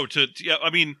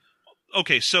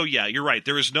 Okay, so yeah, you're right.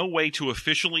 There is no way to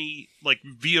officially, like,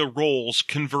 via roles,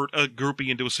 convert a groupie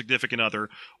into a significant other,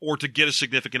 or to get a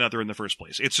significant other in the first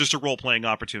place. It's just a role-playing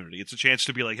opportunity. It's a chance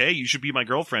to be like, hey, you should be my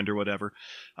girlfriend or whatever.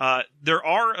 There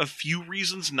are a few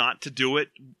reasons not to do it,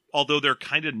 although they're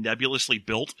kind of nebulously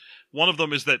built. One of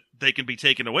them is that they can be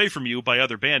taken away from you by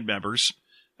other band members,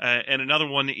 and another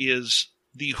one is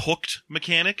the hooked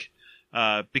mechanic,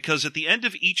 because at the end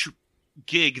of each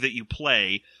gig that you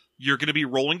play, you're going to be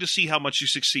rolling to see how much you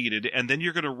succeeded, and then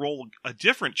you're going to roll a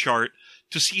different chart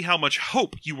to see how much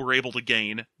hope you were able to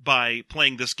gain by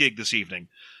playing this gig this evening.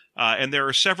 And there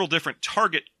are several different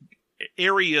target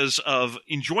areas of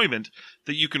enjoyment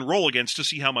that you can roll against to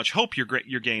see how much hope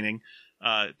you're gaining.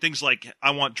 Things like,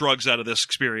 I want drugs out of this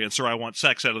experience, or I want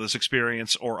sex out of this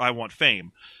experience, or I want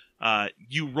fame.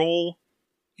 You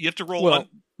have to roll. Well,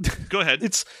 go ahead.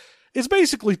 It's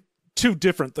basically two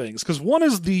different things, because one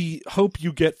is the hope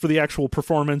you get for the actual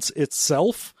performance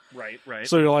itself. Right.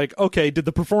 So you're like, okay, did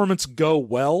the performance go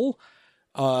well?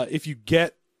 If you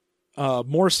get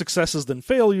more successes than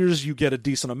failures, you get a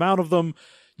decent amount of them.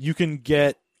 You can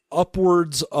get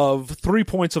upwards of 3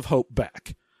 points of hope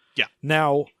back. Yeah.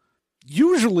 Now,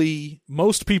 usually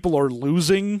most people are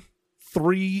losing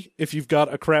 3 if you've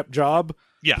got a crap job.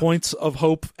 Yeah. Points of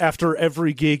hope after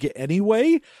every gig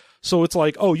anyway. So it's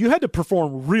like, oh, you had to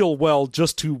perform real well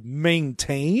just to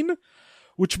maintain,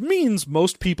 which means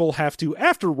most people have to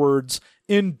afterwards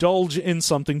indulge in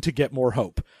something to get more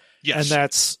hope. Yes. And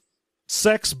that's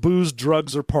sex, booze,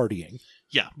 drugs, or partying.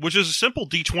 Yeah, which is a simple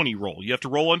D20 roll. You have to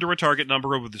roll under a target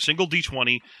number with a single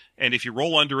D20, and if you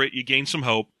roll under it, you gain some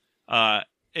hope. And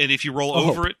if you roll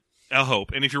over it, a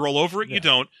hope. And if you roll over it, you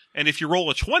don't. And if you roll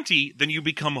a 20, then you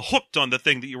become hooked on the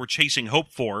thing that you were chasing hope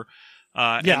for.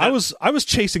 I was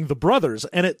chasing the brothers,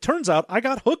 and it turns out I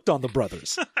got hooked on the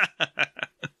brothers.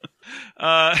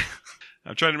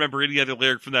 I'm trying to remember any other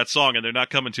lyric from that song, and they're not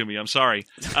coming to me. I'm sorry.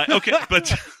 Okay,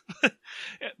 but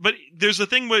there's a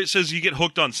thing where it says you get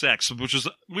hooked on sex, which is,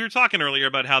 we were talking earlier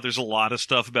about how there's a lot of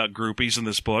stuff about groupies in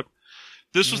this book.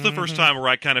 This was the first time where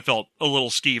I kind of felt a little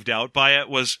skeeved out by it,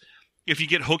 was if you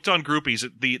get hooked on groupies,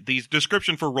 the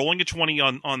description for rolling a 20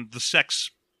 on the sex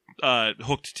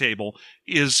hooked table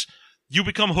is you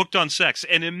become hooked on sex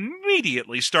and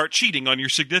immediately start cheating on your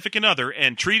significant other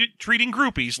and treating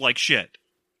groupies like shit.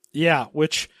 Yeah,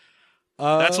 which...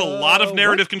 that's a lot of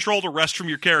narrative control to wrest from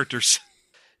your characters.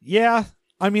 Yeah,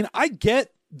 I mean, I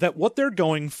get that what they're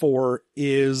going for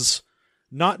is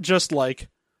not just like,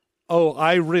 oh,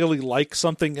 I really like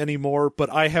something anymore,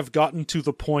 but I have gotten to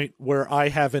the point where I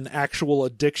have an actual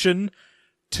addiction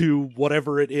to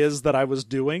whatever it is that I was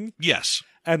doing. Yes.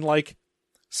 And like,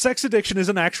 sex addiction is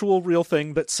an actual real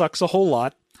thing that sucks a whole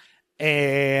lot.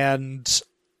 And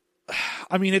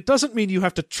I mean, it doesn't mean you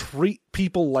have to treat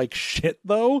people like shit,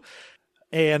 though.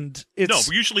 And it's...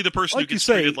 No, usually the person like who gets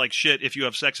treated like shit if you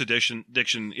have sex addiction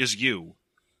is you.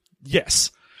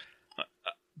 Yes.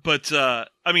 But, I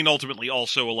mean, ultimately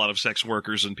also a lot of sex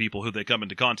workers and people who they come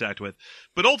into contact with.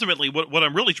 But ultimately, what we're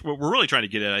really trying to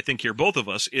get at, I think here, both of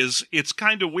us, is it's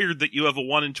kind of weird that you have a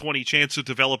 1 in 20 chance of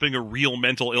developing a real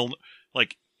mental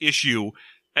issue,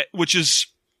 which is,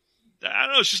 I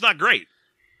don't know, it's just not great.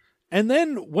 And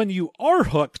then when you are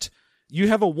hooked, you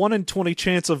have a 1 in 20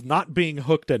 chance of not being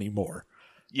hooked anymore.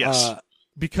 Yes.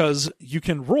 Because you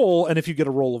can roll, and if you get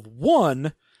a roll of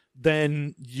 1,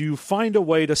 then you find a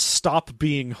way to stop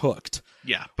being hooked.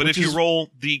 Yeah, but if you roll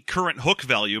the current hook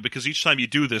value, because each time you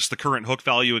do this, the current hook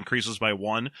value increases by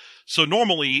 1. So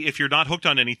normally, if you're not hooked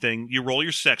on anything, you roll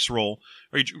your sex roll,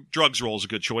 or your drugs roll is a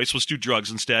good choice. Let's do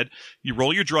drugs instead. You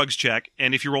roll your drugs check,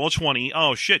 and if you roll a 20,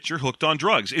 oh shit, you're hooked on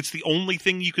drugs. It's the only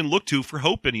thing you can look to for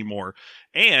hope anymore.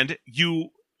 And you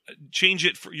change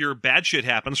it for your bad shit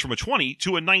happens from a 20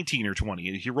 to a 19 or 20.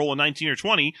 And if you roll a 19 or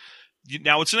 20,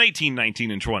 now it's an 18, 19,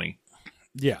 and 20.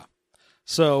 Yeah.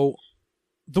 So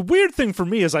the weird thing for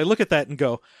me is I look at that and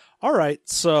go, all right,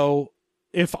 so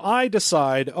if I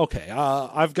decide, okay,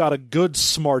 I've got a good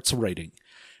smarts rating,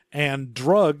 and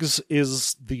drugs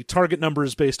is the target number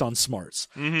is based on smarts.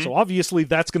 Mm-hmm. So obviously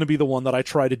that's going to be the one that I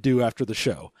try to do after the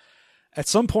show. At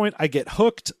some point, I get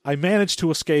hooked, I manage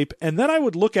to escape, and then I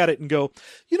would look at it and go,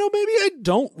 maybe I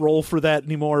don't roll for that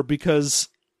anymore because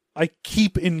I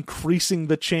keep increasing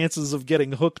the chances of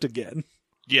getting hooked again.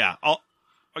 Yeah,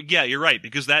 yeah, you're right,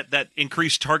 because that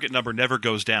increased target number never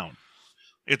goes down.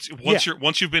 It's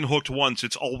once you've been hooked once,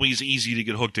 it's always easy to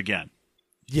get hooked again.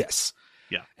 Yes.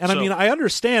 Yeah. And I mean, I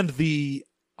understand the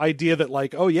idea that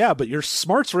like, oh yeah, but your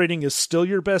smarts rating is still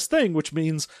your best thing, which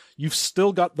means you've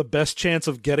still got the best chance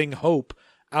of getting hope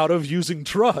out of using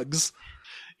drugs.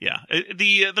 Yeah.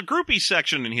 The groupie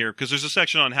section in here, because there's a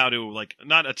section on how to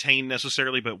not attain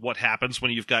necessarily, but what happens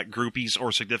when you've got groupies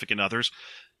or significant others.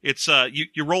 It's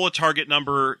you roll a target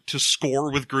number to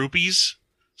score with groupies.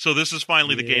 So this is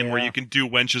finally the game where you can do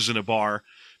wenches in a bar.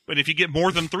 And if you get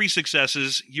more than 3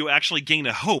 successes, you actually gain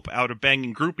a hope out of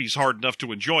banging groupies hard enough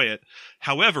to enjoy it.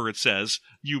 However, it says,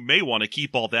 you may want to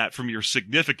keep all that from your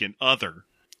significant other.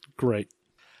 Great.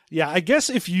 Yeah, I guess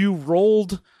if you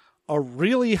rolled a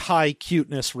really high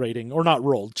cuteness rating, or not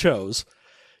rolled, chose,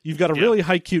 you've got a really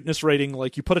high cuteness rating,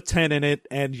 like you put a 10 in it,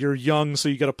 and you're young, so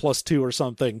you get a +2 or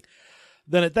something,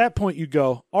 then at that point you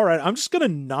go, all right, I'm just going to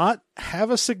not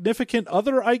have a significant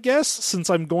other, I guess, since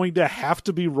I'm going to have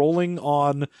to be rolling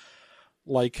on,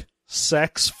 like,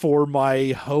 sex for my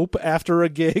hope after a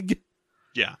gig.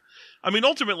 Yeah. I mean,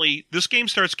 ultimately, this game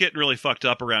starts getting really fucked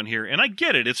up around here, and I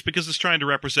get it. It's because it's trying to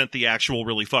represent the actual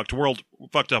really fucked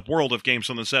up world of games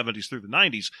from the 70s through the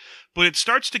 90s. But it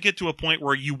starts to get to a point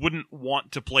where you wouldn't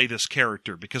want to play this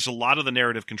character because a lot of the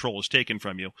narrative control is taken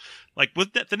from you. Like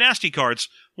with the nasty cards,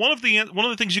 one of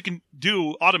the things you can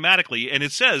do automatically, and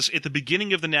it says at the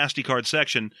beginning of the nasty card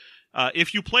section,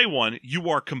 if you play one, you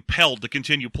are compelled to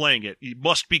continue playing it. It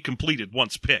must be completed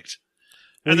once picked.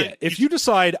 And well, if you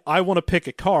decide I want to pick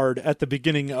a card at the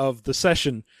beginning of the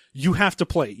session, you have to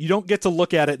play. You don't get to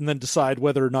look at it and then decide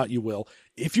whether or not you will.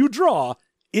 If you draw,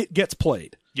 it gets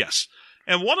played. Yes.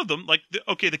 And one of them, like,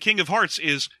 the King of Hearts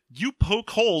is you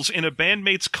poke holes in a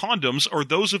bandmate's condoms or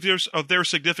those of their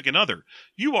significant other.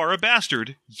 You are a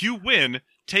bastard. You win.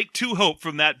 Take 2 hope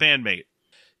from that bandmate.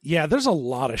 Yeah, there's a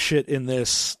lot of shit in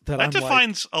this that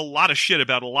defines a lot of shit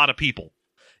about a lot of people.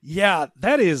 Yeah,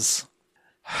 that is...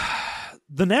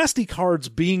 The nasty cards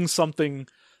being something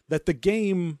that the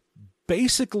game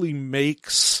basically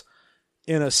makes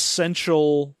an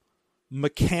essential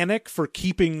mechanic for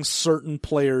keeping certain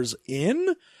players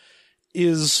in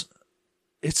it's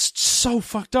so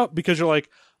fucked up because you're like,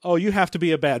 oh, you have to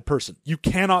be a bad person. You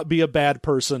cannot be a bad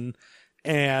person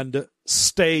and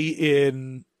stay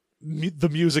in the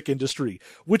music industry,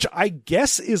 which I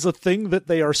guess is a thing that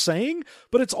they are saying,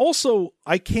 but it's also,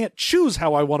 I can't choose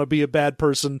how I want to be a bad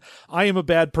person. I am a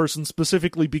bad person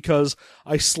specifically because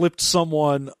I slipped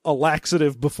someone a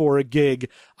laxative before a gig.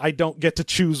 I don't get to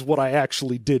choose what I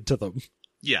actually did to them.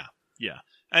 Yeah, yeah.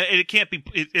 It can't be,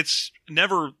 it's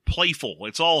never playful.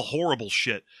 It's all horrible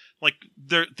shit. Like,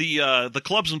 the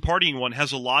clubs and partying one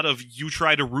has a lot of you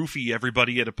try to roofie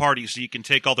everybody at a party so you can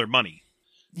take all their money.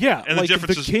 Yeah, and like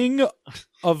the king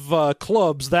of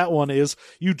clubs, that one is,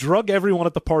 you drug everyone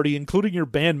at the party, including your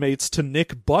bandmates, to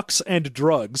nick bucks and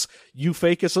drugs. You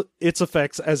fake its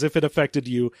effects as if it affected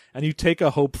you, and you take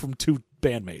a hope from 2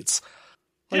 bandmates.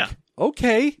 Like, yeah.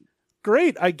 Okay,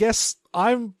 great, I guess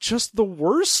I'm just the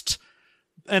worst.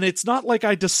 And it's not like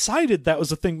I decided that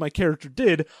was a thing my character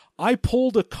did. I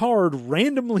pulled a card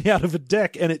randomly out of a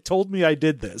deck, and it told me I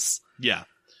did this. Yeah.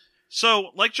 So,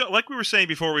 like we were saying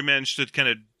before we managed to kind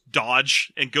of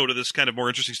dodge and go to this kind of more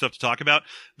interesting stuff to talk about,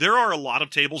 there are a lot of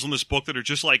tables in this book that are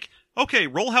just like, okay,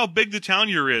 roll how big the town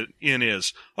you're in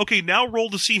is. Okay, now roll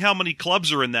to see how many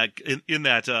clubs are in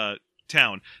that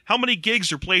town. How many gigs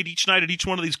are played each night at each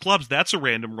one of these clubs? That's a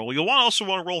random roll. You'll also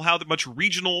want to roll how much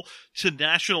regional to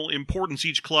national importance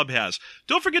each club has.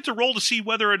 Don't forget to roll to see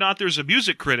whether or not there's a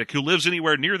music critic who lives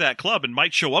anywhere near that club and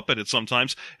might show up at it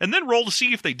sometimes, and then roll to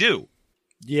see if they do.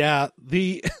 Yeah,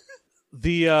 the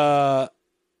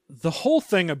whole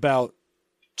thing about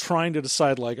trying to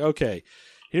decide, like, okay,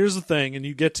 here's the thing, and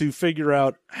you get to figure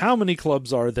out how many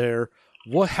clubs are there,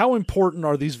 how important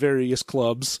are these various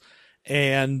clubs,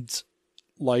 and,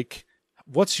 like,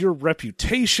 what's your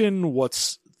reputation,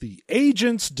 what's the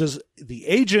agent's, does the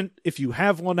agent, if you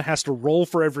have one, has to roll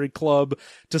for every club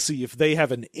to see if they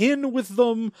have an in with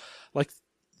them, like,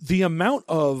 the amount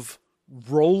of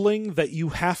rolling that you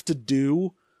have to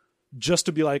do just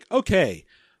to be like, okay,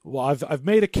 well, I've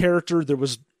made a character. There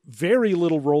was very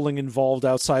little rolling involved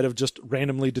outside of just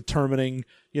randomly determining,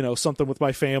 something with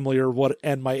my family or what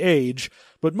and my age,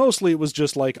 but mostly it was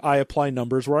just like I apply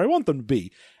numbers where I want them to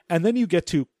be. And then you get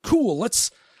to, cool,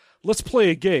 let's play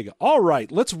a gig. All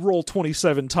right, let's roll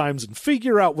 27 times and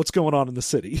figure out what's going on in the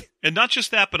city. And not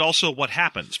just that, but also what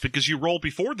happens, because you roll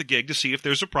before the gig to see if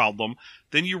there's a problem,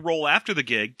 then you roll after the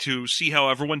gig to see how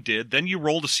everyone did, then you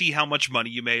roll to see how much money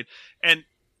you made, and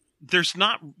there's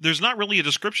not really a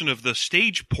description of the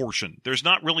stage portion. There's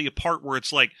not really a part where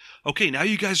it's like, okay, now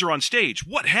you guys are on stage.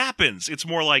 What happens? It's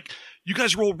more like, you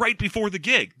guys roll right before the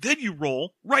gig, then you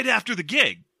roll right after the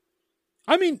gig.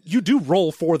 I mean, you do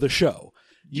roll for the show.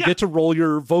 You get to roll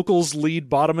your vocals, lead,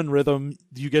 bottom, and rhythm.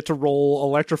 You get to roll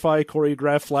electrify,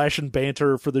 choreograph, flash, and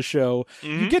banter for the show.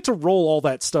 Mm-hmm. You get to roll all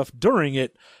that stuff during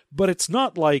it, but it's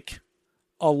not like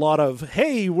a lot of,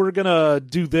 hey, we're going to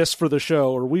do this for the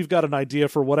show, or we've got an idea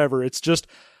for whatever. It's just,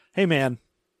 hey, man,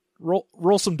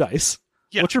 roll some dice.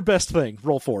 Yeah. What's your best thing?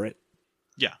 Roll for it.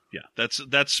 Yeah,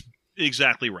 that's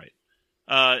exactly right.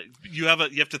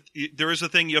 There is a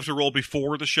thing you have to roll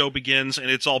before the show begins,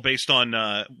 and it's all based on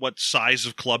what size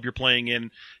of club you're playing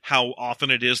in, how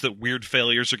often it is that weird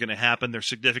failures are going to happen. They're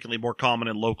significantly more common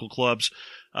in local clubs.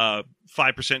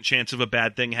 5% chance of a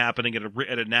bad thing happening at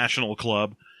a national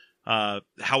club.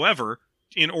 However,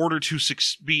 in order to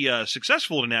be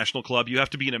successful at a national club, you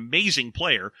have to be an amazing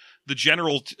player. The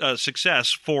general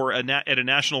success for at a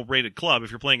national rated club,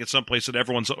 if you're playing at some place that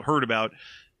everyone's heard about,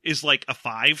 is like a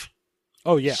 5.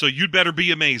 Oh, yeah. So you'd better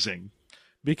be amazing.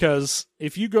 Because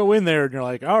if you go in there and you're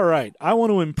like, all right, I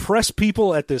want to impress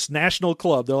people at this national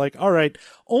club, they're like, all right,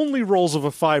 only rolls of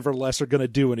a 5 or less are going to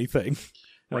do anything.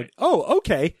 Right. Like, oh,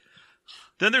 okay.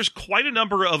 Then there's quite a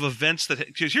number of events that...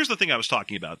 Here's the thing I was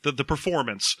talking about, the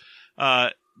performance.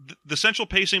 The central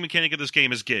pacing mechanic of this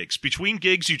game is gigs. Between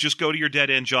gigs, you just go to your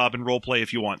dead-end job and roleplay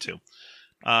if you want to.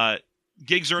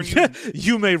 Gigs earn you...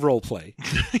 You may roleplay.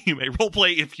 You may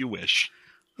roleplay if you wish.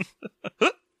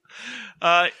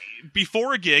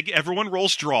 Before a gig, everyone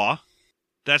rolls draw.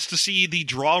 That's to see the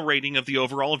draw rating of the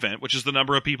overall event, which is the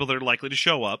number of people that are likely to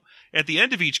show up. At the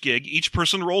end of each gig, each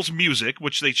person rolls music,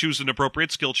 which they choose an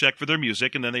appropriate skill check for their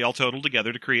music, and then they all total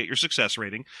together to create your success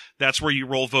rating. That's where you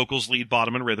roll vocals, lead,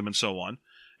 bottom, and rhythm, and so on.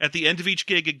 At the end of each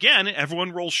gig, again,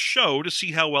 everyone rolls show to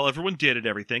see how well everyone did at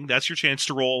everything. That's your chance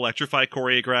to roll electrify,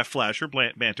 choreograph, flash, or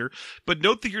banter. But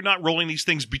note that you're not rolling these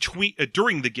things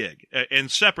during the gig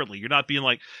and separately. You're not being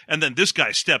like, and then this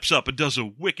guy steps up and does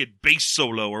a wicked bass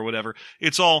solo or whatever.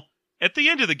 It's all, at the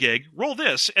end of the gig, roll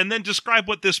this, and then describe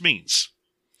what this means.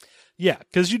 Yeah,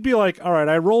 because you'd be like, all right,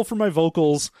 I roll for my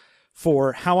vocals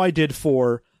for how I did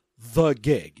for the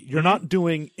gig. You're not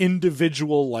doing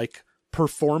individual, like,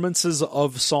 performances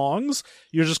of songs.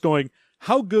 You're just going,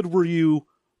 how good were you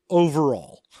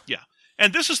overall? Yeah.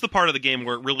 And this is the part of the game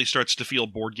where it really starts to feel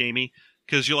board gamey,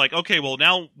 because you're like, okay, well,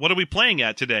 now what are we playing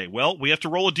at today? Well, we have to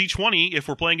roll a d20 if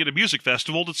we're playing at a music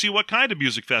festival to see what kind of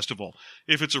music festival.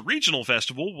 If it's a regional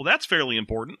festival, well, that's fairly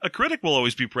important. A critic will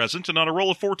always be present, and on a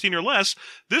roll of 14 or less,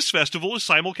 this festival is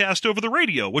simulcast over the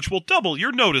radio, which will double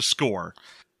your notice score.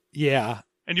 Yeah.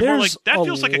 And you're more like, that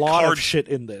feels like a lot card of shit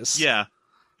in this. Yeah.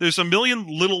 There's a million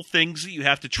little things that you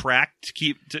have to track to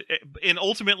keep, and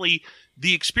ultimately,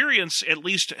 the experience, at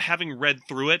least having read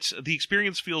through it, the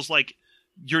experience feels like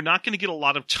you're not going to get a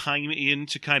lot of time in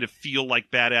to kind of feel like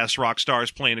badass rock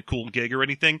stars playing a cool gig or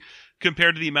anything,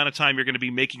 compared to the amount of time you're going to be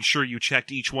making sure you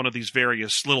checked each one of these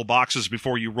various little boxes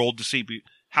before you rolled to see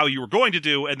how you were going to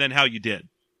do and then how you did.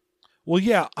 Well,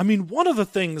 yeah, I mean, one of the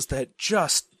things that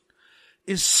just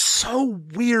is so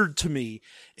weird to me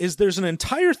is there's an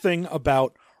entire thing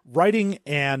about writing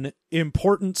an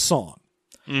important song.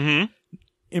 Mm-hmm.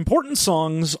 Important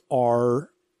songs are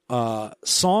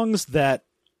songs that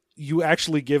you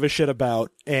actually give a shit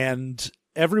about, and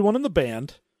everyone in the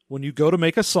band, when you go to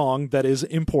make a song that is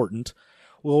important,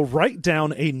 will write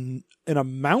down an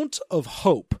amount of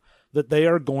hope that they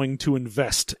are going to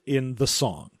invest in the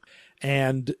song.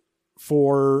 And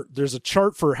there's a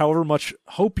chart for however much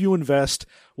hope you invest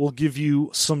will give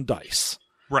you some dice.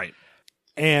 Right.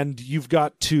 And you've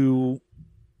got to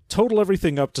total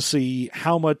everything up to see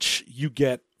how much you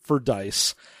get for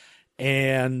dice.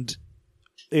 And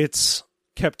it's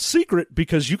kept secret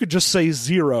because you could just say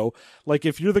 0. Like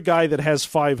if you're the guy that has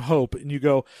 5 hope and you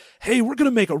go, hey, we're going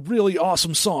to make a really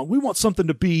awesome song. We want something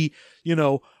to be,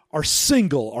 our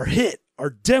single, our hit, our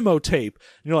demo tape.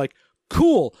 And you're like,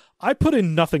 cool. I put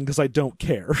in nothing because I don't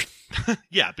care.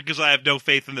 Yeah, because I have no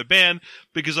faith in the band,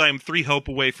 because I am 3 hope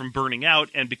away from burning out,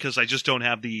 and because I just don't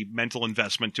have the mental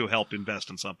investment to help invest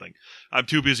in something. I'm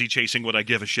too busy chasing what I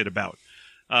give a shit about.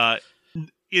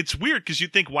 It's weird because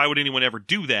you'd think, why would anyone ever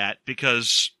do that?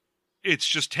 Because it's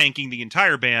just tanking the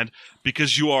entire band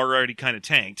because you are already kind of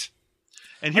tanked.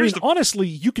 And honestly,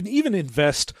 you can even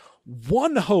invest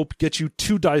 1 hope gets you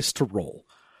 2 dice to roll.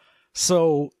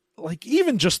 So, like,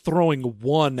 even just throwing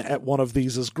 1 at one of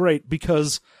these is great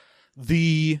because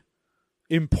the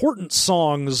important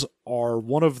songs are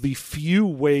one of the few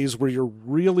ways where you're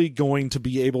really going to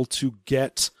be able to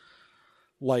get,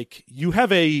 like, you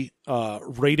have a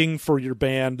rating for your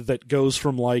band that goes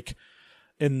from,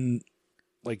 I'm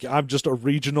just a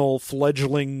regional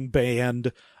fledgling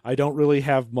band, I don't really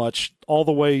have much, all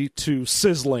the way to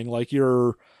sizzling, like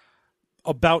you're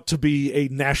about to be a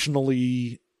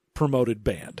nationally promoted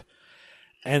band.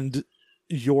 And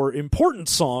your important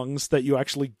songs that you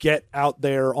actually get out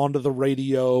there onto the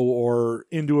radio or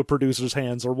into a producer's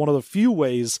hands are one of the few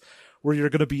ways where you're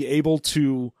going to be able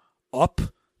to up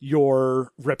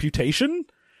your reputation.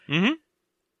 Mm-hmm.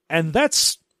 And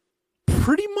that's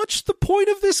pretty much the point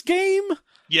of this game.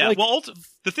 Yeah,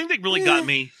 the thing that really got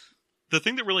me the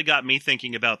thing that really got me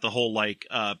thinking about the whole, like,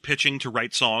 pitching to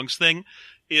write songs thing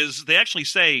is they actually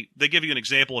say, they give you an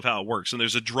example of how it works. And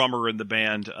there's a drummer in the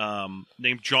band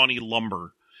named Johnny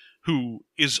Lumber, who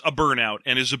is a burnout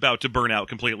and is about to burn out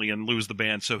completely and lose the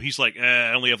band. So he's like,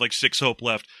 I only have like 6 hope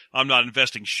left. I'm not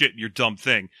investing shit in your dumb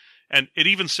thing. And it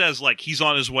even says, like, he's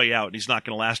on his way out and he's not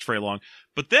going to last very long.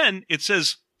 But then it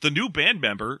says the new band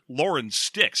member, Lauren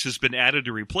Styx, has been added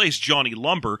to replace Johnny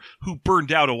Lumber, who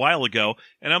burned out a while ago.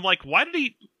 And I'm like, why did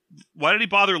he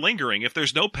bother lingering? If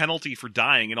there's no penalty for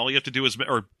dying and all you have to do is,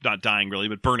 or not dying really,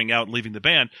 but burning out and leaving the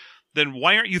band, then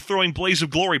why aren't you throwing Blaze of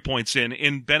Glory points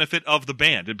in benefit of the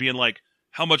band and being like,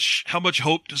 how much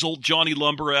hope does old Johnny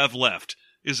Lumber have left?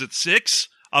 Is it 6?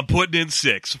 I'm putting in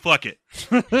 6. Fuck it.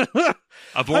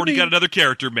 I've already got another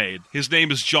character made. His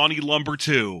name is Johnny Lumber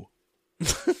 2.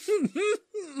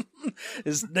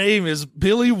 His name is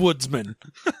Billy Woodsman.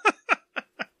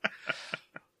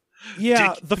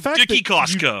 Yeah, the fact Dickie that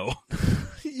Costco.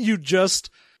 You just,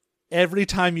 every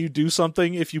time you do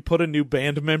something, if you put a new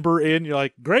band member in, you're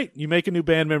like, great, you make a new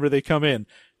band member, they come in.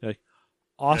 You're like,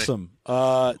 awesome.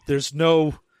 There's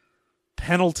no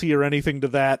penalty or anything to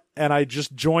that, and I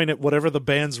just join at whatever the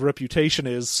band's reputation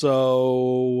is,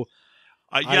 so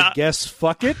I guess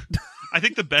fuck it. I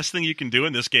think the best thing you can do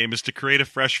in this game is to create a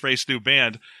fresh-faced new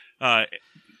band,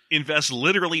 invest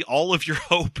literally all of your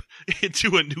hope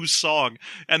into a new song,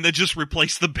 and then just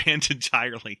replace the band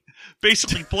entirely.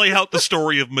 Basically, play out the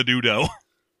story of Menudo.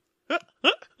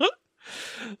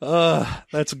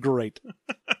 That's great.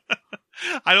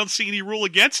 I don't see any rule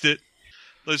against it.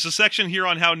 There's a section here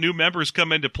on how new members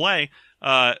come into play.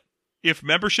 If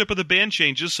membership of the band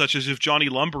changes, such as if Johnny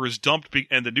Lumber is dumped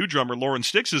and the new drummer Lauren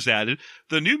Styx is added,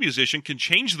 the new musician can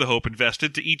change the hope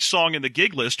invested to each song in the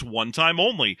gig list one time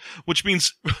only, which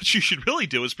means what you should really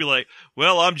do is be like,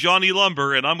 well, I'm Johnny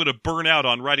Lumber, and I'm going to burn out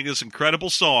on writing this incredible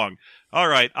song. All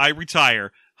right, I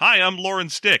retire. Hi, I'm Lauren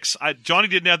Styx. Johnny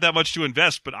didn't have that much to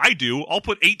invest, but I do. I'll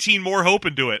put 18 more hope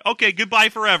into it. Okay, goodbye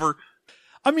forever.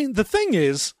 I mean, the thing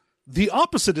is, the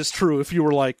opposite is true if you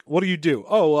were like, what do you do?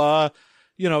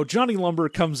 Johnny Lumber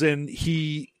comes in,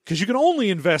 because you can only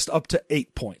invest up to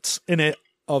 8 points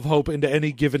of hope into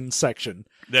any given section.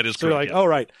 That is so correct. You're like, all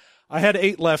right, I had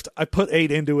 8 left, I put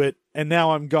 8 into it, and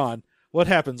now I'm gone. What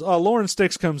happens? Lauren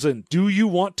Styx comes in. Do you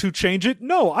want to change it?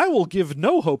 No, I will give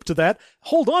no hope to that.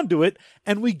 Hold on to it,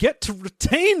 and we get to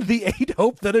retain the 8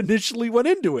 hope that initially went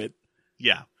into it.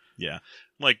 Yeah.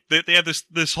 Like, they have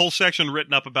this whole section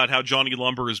written up about how Johnny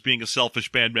Lumber is being a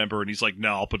selfish band member, and he's like,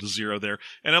 no, I'll put a 0 there.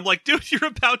 And I'm like, dude, you're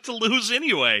about to lose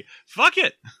anyway. Fuck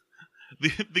it.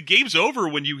 The game's over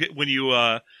when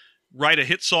you write a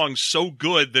hit song so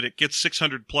good that it gets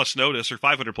 600 plus notice, or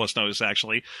 500 plus notice,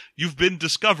 actually. You've been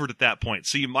discovered at that point,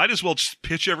 so you might as well just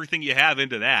pitch everything you have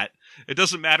into that. It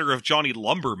doesn't matter if Johnny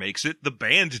Lumber makes it. The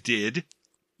band did.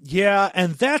 Yeah,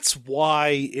 and that's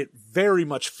why it very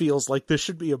much feels like this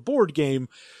should be a board game,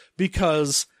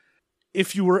 because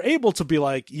if you were able to be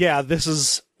like, yeah, this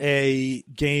is a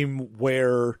game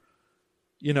where,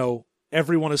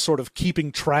 everyone is sort of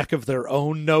keeping track of their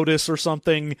own notice or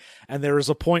something, and there is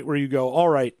a point where you go, all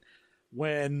right,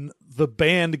 when the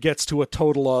band gets to a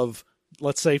total of,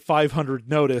 let's say, 500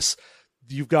 notice,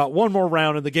 you've got one more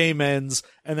round and the game ends,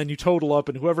 and then you total up,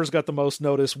 and whoever's got the most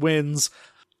notice wins.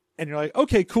 And you're like,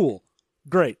 okay, cool,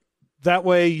 great. That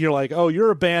way you're like, oh,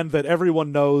 you're a band that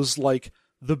everyone knows, like,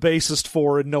 the bassist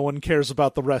for, and no one cares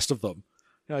about the rest of them.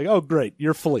 You're like, oh, great,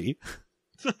 you're Flea.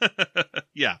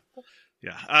 Yeah.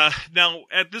 Now,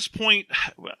 at this point,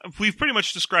 we've pretty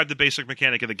much described the basic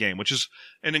mechanic of the game, which is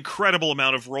an incredible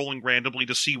amount of rolling randomly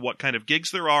to see what kind of gigs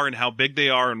there are and how big they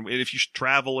are and if you should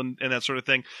travel and that sort of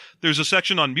thing. There's a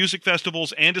section on music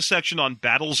festivals and a section on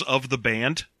battles of the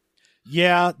band.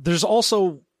 Yeah, there's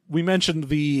also... We mentioned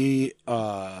the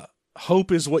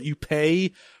hope is what you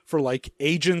pay for, like,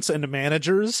 agents and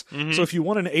managers. Mm-hmm. So if you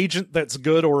want an agent that's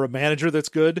good or a manager that's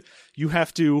good, you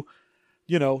have to,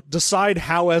 decide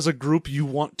how as a group you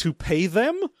want to pay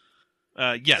them.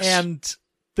 Yes. And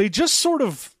they just sort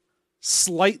of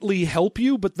slightly help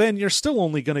you, but then you're still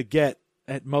only going to get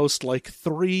at most like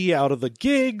 3 out of the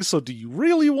gig. So do you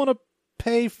really want to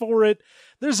pay for it?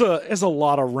 There's a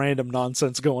lot of random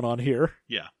nonsense going on here.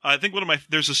 Yeah. I think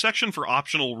there's a section for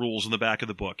optional rules in the back of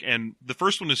the book, and the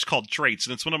first one is called traits,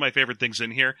 and it's one of my favorite things in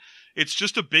here. It's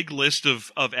just a big list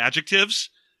of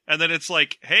adjectives, and then it's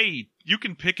like, hey, you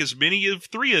can pick as many of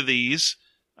 3 of these.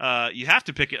 You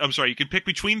can pick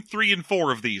between 3 and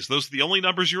 4 of these. Those are the only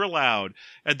numbers you're allowed.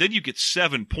 And then you get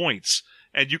 7 points,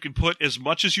 and you can put as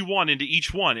much as you want into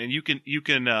each one, and you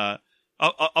can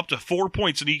up to 4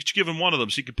 points in each given one of them.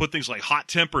 So you can put things like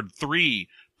hot-tempered 3,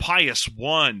 Pious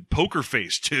 1, Poker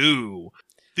Face 2.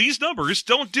 These numbers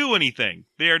don't do anything.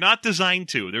 They are not designed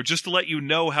to. They're just to let you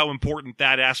know how important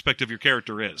that aspect of your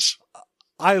character is.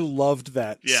 I loved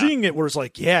that. Yeah. Seeing it where it's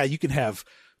like, yeah, you can have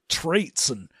traits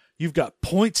and you've got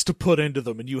points to put into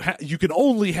them and you can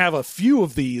only have a few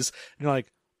of these. And you're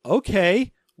like,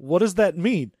 okay, what does that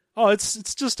mean? Oh,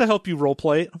 it's just to help you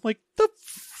roleplay. I'm like, the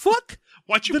fuck?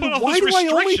 Why'd you Then put all why those do I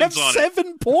only have restrictions on it?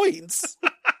 7 points?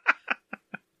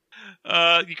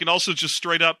 You can also just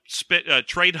straight up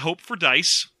trade hope for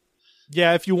dice.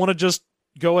 Yeah, if you want to just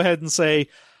go ahead and say,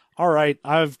 all right,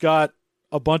 I've got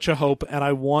a bunch of hope and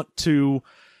I want to,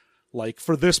 like,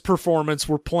 for this performance,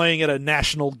 we're playing at a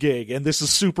national gig and this is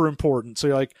super important. So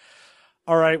you're like,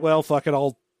 all right, well, fuck it,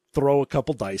 I'll throw a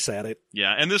couple dice at it.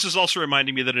 Yeah, and this is also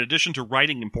reminding me that in addition to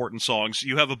writing important songs,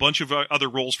 you have a bunch of other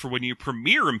roles for when you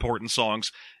premiere important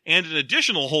songs, and an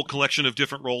additional whole collection of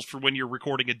different roles for when you're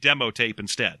recording a demo tape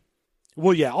instead.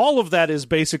 Well, yeah, all of that is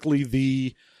basically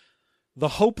the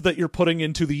hope that you're putting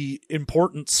into the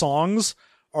important songs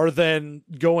are then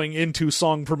going into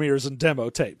song premieres and demo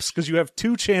tapes, because you have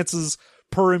 2 chances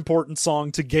per important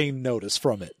song to gain notice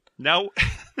from it. Now,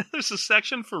 there's a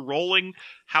section for rolling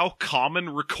how common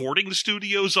recording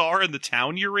studios are in the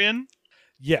town you're in.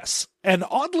 Yes, and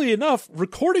oddly enough,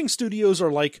 recording studios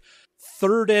are like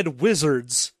third ed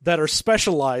wizards that are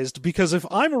specialized, because if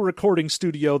I'm a recording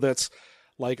studio that's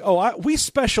like, we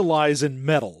specialize in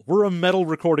metal. We're a metal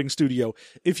recording studio.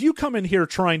 If you come in here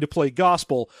trying to play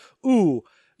gospel,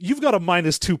 you've got a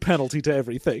 -2 penalty to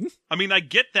everything. I mean, I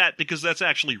get that because that's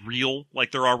actually real.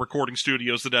 Like, there are recording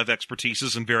studios that have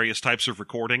expertises in various types of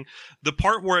recording. The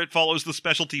part where it follows the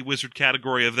specialty wizard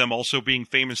category of them also being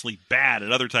famously bad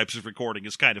at other types of recording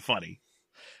is kind of funny.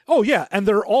 Oh, yeah, and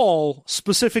they're all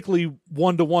specifically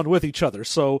one-to-one with each other.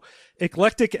 So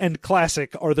eclectic and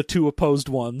classic are the 2 opposed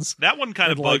ones. That one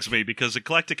kind of bugs me because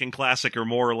eclectic and classic are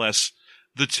more or less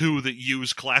the 2 that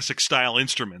use classic-style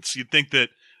instruments. You'd think that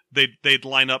they'd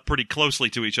line up pretty closely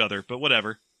to each other, but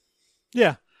whatever.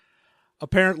 Yeah.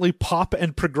 Apparently pop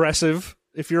and progressive.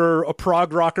 If you're a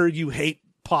prog rocker, you hate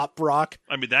pop rock.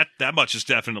 I mean, that much is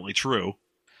definitely true.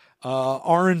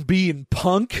 R&B and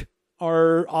punk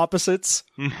are opposites.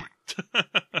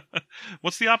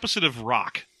 What's the opposite of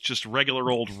rock? Just regular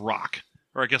old rock.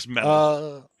 Or I guess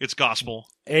metal. It's gospel.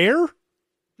 Air?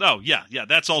 Oh, yeah,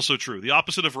 that's also true. The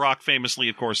opposite of rock, famously,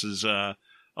 of course, is a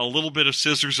little bit of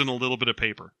scissors and a little bit of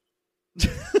paper.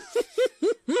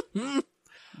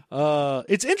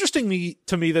 It's interesting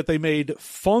to me that they made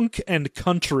funk and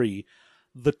country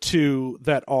the 2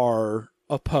 that are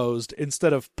opposed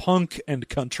instead of punk and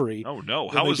country. Oh no!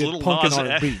 How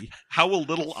will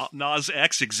Little Nas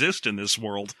X exist in this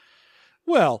world?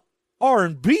 Well,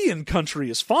 R&B and country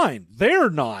is fine. They're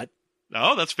not.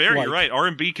 Oh, that's fair. You're right.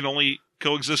 R&B can only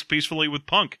coexist peacefully with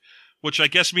punk, which I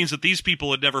guess means that these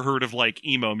people had never heard of like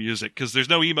emo music because there's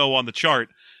no emo on the chart,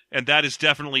 and that is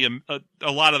definitely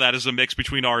a lot of that is a mix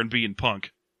between R&B and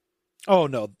punk. Oh,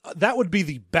 no. That would be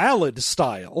the ballad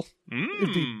style.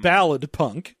 It'd be ballad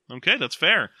punk. Okay, that's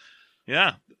fair.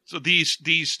 Yeah. So these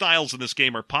styles in this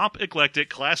game are pop, eclectic,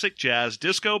 classic, jazz,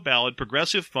 disco, ballad,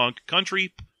 progressive funk,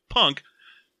 country, punk.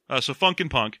 So funk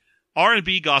and punk,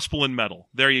 R&B, gospel, and metal.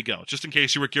 There you go. Just in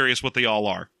case you were curious what they all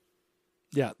are.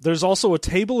 Yeah. There's also a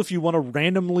table if you want to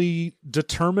randomly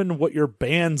determine what your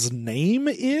band's name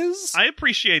is. I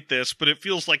appreciate this, but it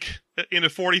feels like in a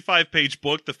 45-page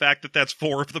book, the fact that that's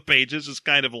 4 of the pages is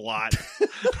kind of a lot.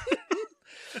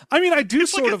 I mean, I do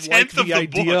it's sort of like the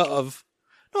idea of...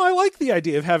 No, I like the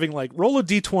idea of having, like, roll a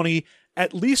d20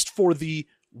 at least for the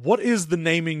what is the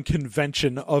naming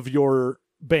convention of your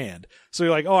band. So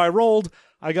you're like,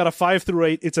 I got a 5 through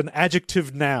 8. It's an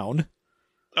adjective noun.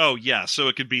 Oh, yeah. So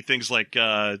it could be things like...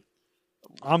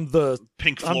 I'm the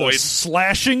Pink Floyd. I'm the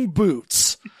slashing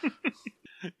boots.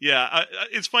 Yeah,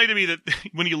 it's funny to me that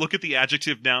when you look at the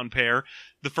adjective-noun pair,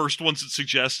 the first ones it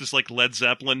suggests is like Led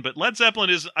Zeppelin, but Led Zeppelin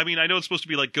is, I mean, I know it's supposed to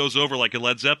be like goes over like a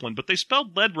Led Zeppelin, but they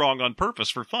spelled lead wrong on purpose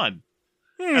for fun.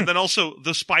 And then also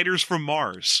the Spiders from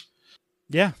Mars.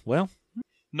 Yeah, well.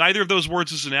 Neither of those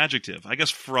words is an adjective. I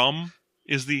guess from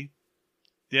is the...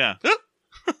 Yeah.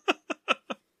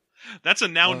 That's a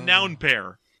noun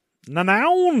pair.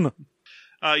 Noun!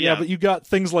 Yeah, but you got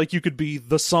things like you could be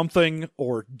the something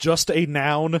or just a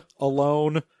noun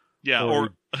alone. Yeah, or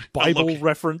Bible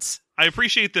reference. I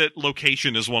appreciate that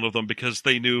location is one of them because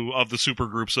they knew of the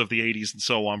supergroups of the 80s and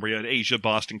so on, where you had Asia,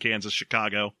 Boston, Kansas,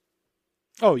 Chicago.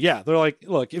 Oh, yeah. They're like,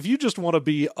 look, if you just want to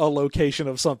be a location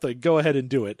of something, go ahead and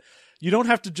do it. You don't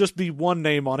have to just be one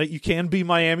name on it. You can be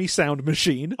Miami Sound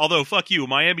Machine. Although, fuck you,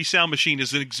 Miami Sound Machine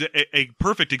is a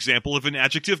perfect example of an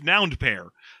adjective-noun pair.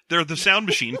 They're the sound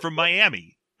machine from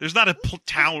Miami. There's not a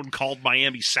town called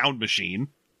Miami Sound Machine.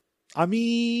 I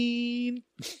mean,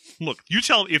 look, you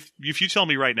tell if you tell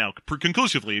me right now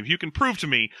conclusively, if you can prove to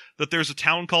me that there's a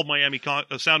town called Miami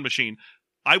Sound Machine,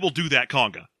 I will do that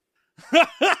conga.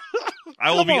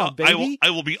 I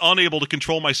will be unable to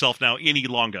control myself now any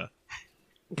longer.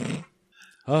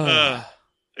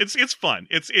 It's fun.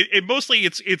 It mostly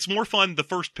it's more fun the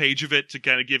first page of it to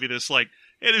kind of give you this like,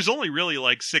 hey, there's only really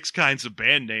like 6 kinds of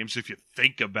band names if you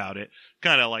think about it.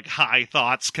 Kind of like high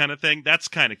thoughts kind of thing. That's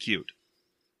kind of cute.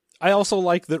 I also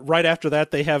like that right after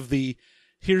that they have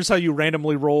here's how you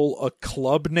randomly roll a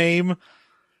club name.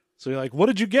 So you're like, what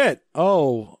did you get?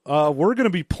 Oh, we're going to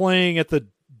be playing at the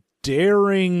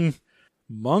Daring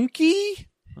Monkey?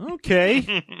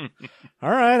 Okay. All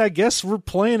right, I guess we're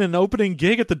playing an opening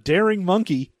gig at the Daring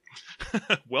Monkey.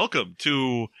 Welcome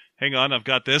to, hang on, I've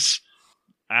got this,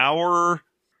 Our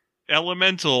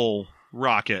Elemental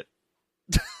Rocket.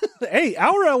 Hey,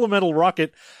 Our Elemental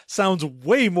Rocket sounds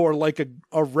way more like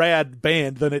a rad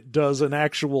band than it does an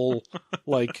actual,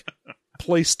 like,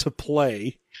 place to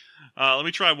play. Let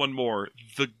me try one more.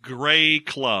 The Gray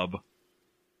Club.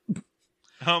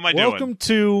 How am I doing? Welcome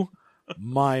to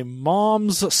my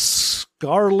mom's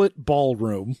Scarlet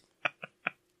Ballroom.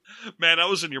 Man, I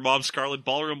was in your mom's Scarlet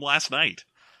Ballroom last night.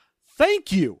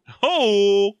 Thank you.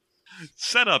 Oh!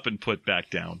 Set up and put back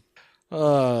down.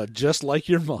 Just like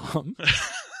your mom.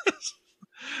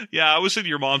 Yeah, I was in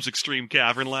your mom's Extreme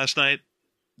Cavern last night.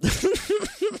 There's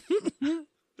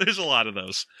a lot of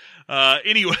those.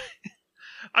 Anyway,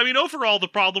 I mean, overall, the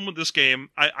problem with this game,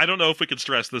 I don't know if we can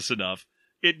stress this enough.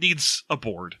 It needs a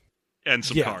board and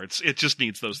some cards. It just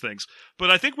needs those things.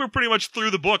 But I think we're pretty much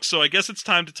through the book, so I guess it's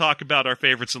time to talk about our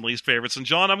favorites and least favorites. And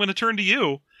John, I'm going to turn to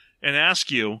you and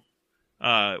ask you,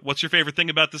 what's your favorite thing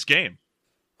about this game?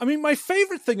 I mean, my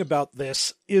favorite thing about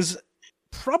this is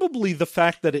probably the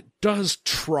fact that it does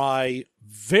try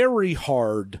very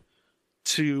hard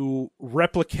to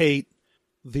replicate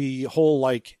the whole,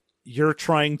 like, you're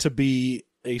trying to be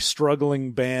a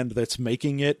struggling band that's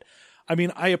making it. I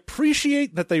mean, I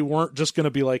appreciate that they weren't just going to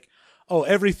be like, oh,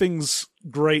 everything's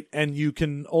great and you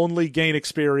can only gain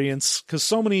experience, because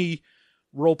so many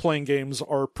role-playing games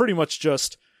are pretty much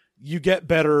just, you get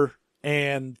better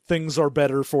and things are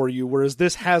better for you, whereas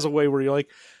this has a way where you're like,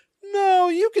 no,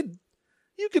 you could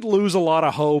lose a lot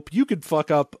of hope, you could fuck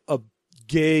up a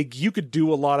gig, you could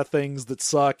do a lot of things that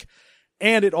suck,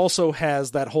 and it also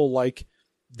has that whole, like,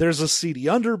 there's a seedy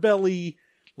underbelly,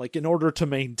 like, in order to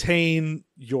maintain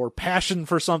your passion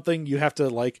for something, you have to,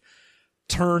 like,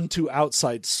 turn to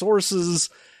outside sources,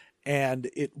 and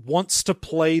it wants to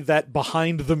play that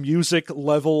behind the music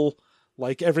level,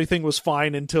 like everything was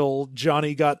fine until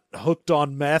Johnny got hooked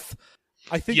on meth.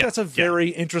 I think that's a very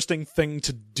interesting thing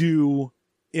to do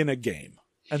in a game.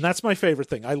 And that's my favorite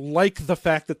thing. I like the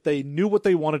fact that they knew what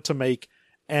they wanted to make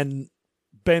and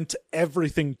bent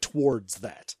everything towards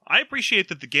that. I appreciate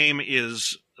that the game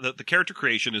is, that the character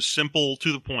creation is simple,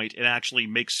 to the point, and actually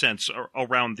makes sense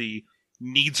around the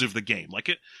needs of the game.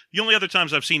 Like, the only other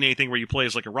times I've seen anything where you play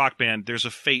as like a rock band, there's a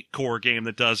Fate core game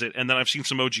that does it, and then I've seen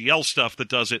some OGL stuff that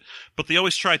does it, but they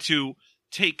always try to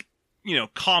take, you know,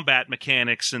 combat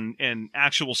mechanics and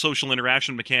actual social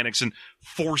interaction mechanics and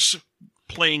force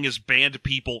playing as band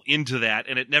people into that,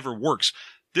 and it never works.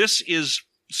 This is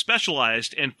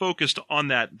specialized and focused on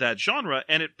that genre,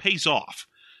 and it pays off.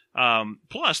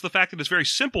 Plus, the fact that it's very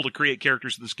simple to create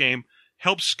characters in this game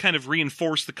helps kind of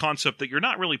reinforce the concept that you're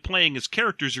not really playing as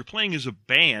characters, you're playing as a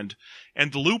band,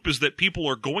 and the loop is that people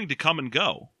are going to come and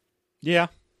go. Yeah.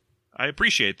 I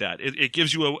appreciate that. It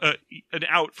gives you an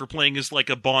out for playing as like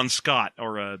a Bon Scott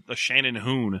or a Shannon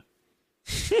Hoon.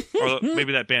 Or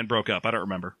maybe that band broke up, I don't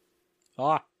remember.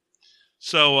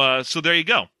 So there you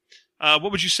go.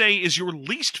 What would you say is your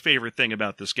least favorite thing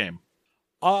about this game?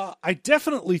 I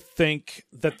definitely think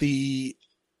that the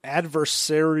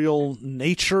adversarial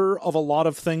nature of a lot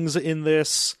of things in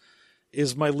this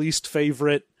is my least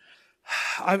favorite.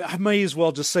 I may as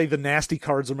well just say the nasty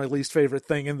cards are my least favorite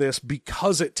thing in this,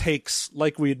 because it takes,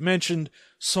 like we had mentioned,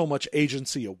 so much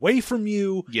agency away from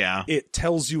you. Yeah. It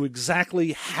tells you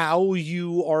exactly how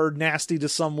you are nasty to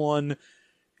someone,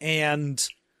 and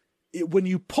when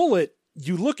you pull it,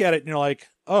 you look at it and you're like,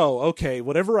 oh, okay,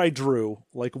 whatever I drew,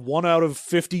 like 1 out of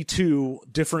 52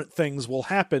 different things will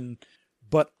happen,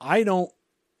 but I don't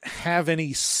have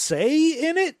any say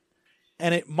in it,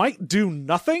 and it might do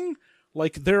nothing.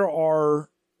 Like, there are,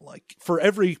 like, for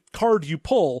every card you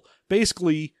pull,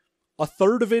 basically a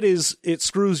third of it is it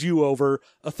screws you over,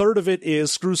 a third of it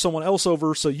is screws someone else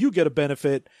over so you get a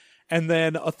benefit, and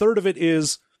then a third of it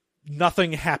is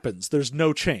nothing happens. There's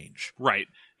no change. Right.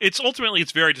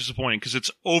 It's very disappointing because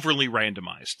it's overly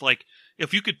randomized. Like,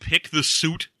 if you could pick the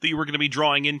suit that you were going to be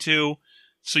drawing into,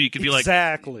 so you could be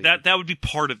exactly. like, that would be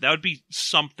part of, that would be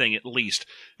something at least.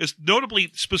 It's notably,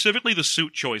 specifically the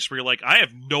suit choice, where you're like, I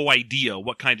have no idea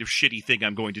what kind of shitty thing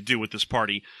I'm going to do with this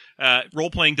party.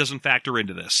 Role-playing doesn't factor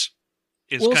into this.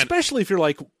 Especially if you're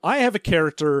like, I have a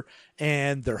character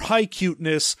and they're high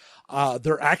cuteness,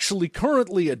 they're actually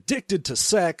currently addicted to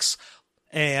sex,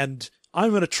 and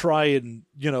I'm going to try and,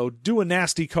 do a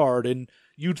nasty card, and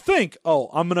you'd think, oh,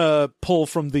 I'm going to pull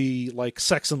from the, like,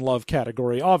 sex and love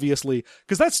category, obviously,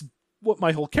 because that's what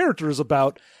my whole character is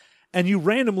about, and you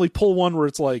randomly pull one where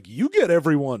it's like, you get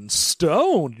everyone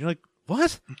stoned. You're like,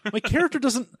 what? My character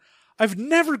doesn't... I've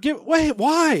never Wait,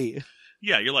 why?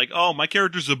 Yeah, you're like, oh, my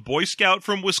character's a Boy Scout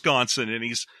from Wisconsin, and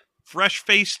he's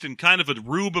fresh-faced and kind of a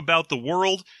rube about the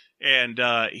world, and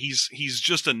he's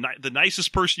just the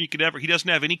nicest person you could ever... He doesn't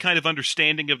have any kind of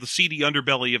understanding of the seedy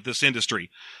underbelly of this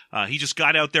industry. He just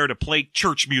got out there to play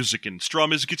church music and strum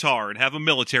his guitar and have a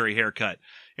military haircut.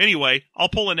 Anyway, I'll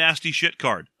pull a nasty shit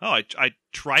card. Oh, I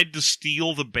tried to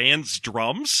steal the band's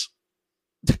drums?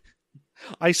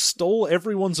 I stole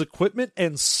everyone's equipment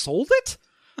and sold it?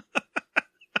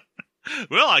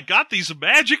 Well, I got these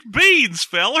magic beans,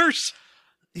 fellers.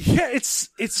 Yeah, it's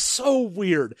so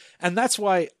weird. And that's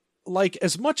why, like,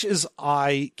 as much as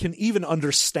I can even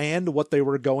understand what they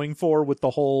were going for with the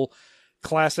whole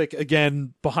classic,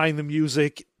 again, behind the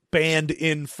music, band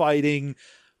infighting,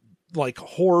 like,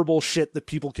 horrible shit that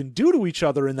people can do to each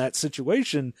other in that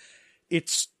situation,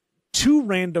 it's too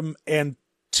random and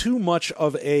too much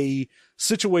of a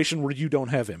situation where you don't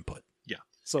have input. Yeah.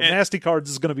 So nasty cards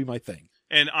is going to be my thing.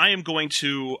 And I am going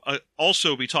to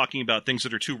also be talking about things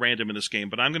that are too random in this game,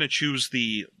 but I'm going to choose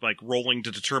the, like, rolling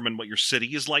to determine what your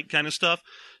city is like kind of stuff.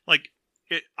 Like,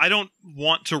 I don't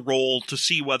want to roll to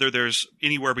see whether there's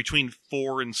anywhere between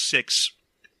 4 and 6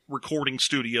 recording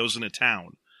studios in a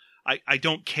town. I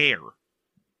don't care.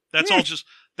 That's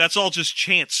all just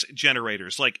chance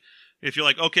generators. Like, if you're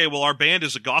like, okay, well, our band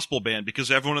is a gospel band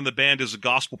because everyone in the band is a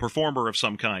gospel performer of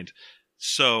some kind.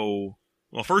 So...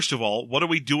 Well, first of all, what are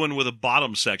we doing with a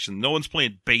bottom section? No one's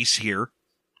playing bass here.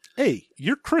 Hey,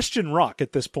 you're Christian rock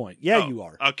at this point. Yeah, you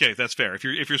are. Okay, that's fair. If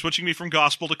you're switching me from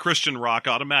gospel to Christian rock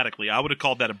automatically, I would have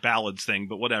called that a ballads thing,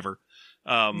 but whatever.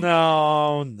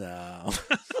 No.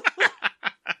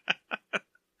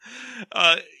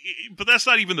 But that's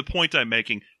not even the point I'm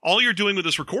making. All you're doing with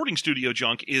this recording studio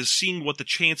junk is seeing what the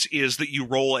chance is that you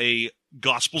roll a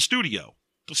gospel studio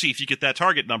to see if you get that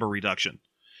target number reduction.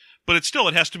 But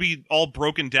it has to be all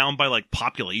broken down by, like,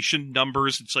 population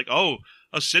numbers. It's like, oh,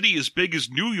 a city as big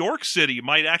as New York City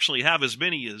might actually have as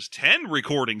many as 10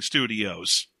 recording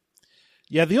studios.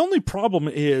 Yeah, the only problem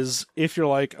is if you're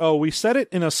like, oh, we set it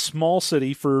in a small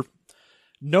city for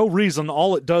no reason,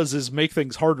 all it does is make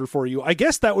things harder for you. I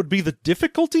guess that would be the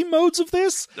difficulty modes of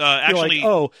this. Actually,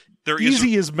 you're like,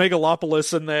 easy is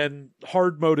Megalopolis and then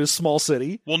hard mode is small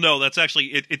city. Well, no, that's actually,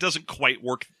 it doesn't quite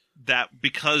work that,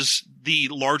 because the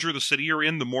larger the city you're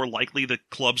in, the more likely the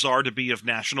clubs are to be of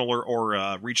national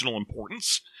or regional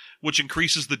importance, which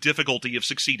increases the difficulty of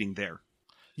succeeding there.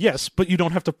 Yes, but you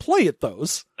don't have to play at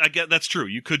those. I get that's true.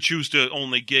 You could choose to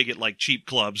only gig at, like, cheap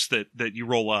clubs that you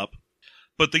roll up.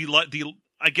 But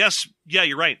I guess, yeah,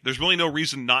 you're right. There's really no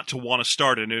reason not to want to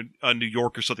start in a New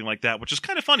York or something like that, which is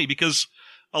kind of funny because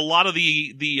a lot of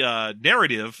the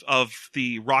narrative of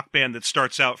the rock band that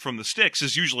starts out from the sticks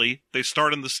is usually they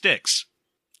start in the sticks.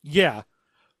 Yeah,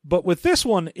 but with this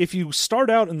one, if you start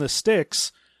out in the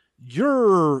sticks,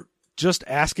 you're just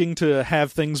asking to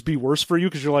have things be worse for you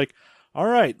because you're like, all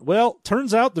right, well,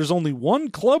 turns out there's only one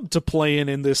club to play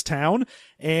in this town,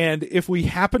 and if we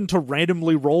happen to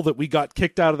randomly roll that we got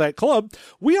kicked out of that club,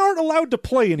 we aren't allowed to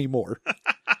play anymore.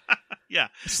 Yeah,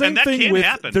 Same and that thing can with,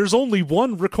 happen. There's only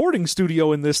one recording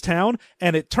studio in this town,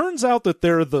 and it turns out that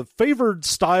they're the favored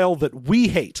style that we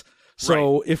hate.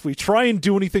 So right. If we try and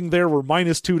do anything there, we're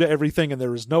 -2 to everything, and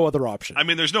there is no other option. I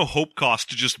mean, there's no hope cost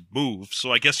to just move,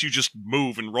 so I guess you just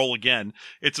move and roll again.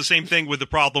 It's the same thing with the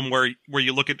problem where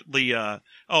you look at the,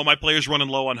 my player's running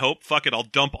low on hope. Fuck it, I'll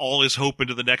dump all his hope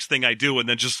into the next thing I do and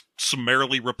then just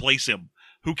summarily replace him.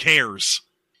 Who cares?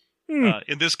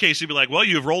 In this case, you'd be like, well,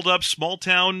 you've rolled up small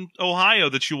town Ohio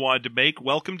that you wanted to make.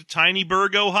 Welcome to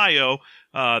Tinyburg, Ohio.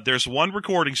 There's one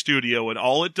recording studio, and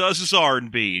all it does is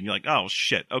R&B. And you're like, oh,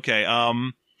 shit. Okay,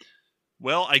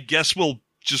 well, I guess we'll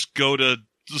just go to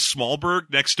the Smallburg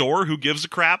next door. Who gives a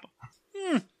crap?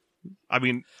 I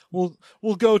mean...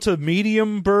 We'll go to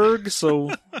Mediumburg,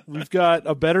 so we've got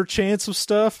a better chance of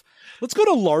stuff. Let's go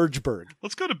to Largeburg.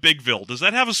 Let's go to Bigville. Does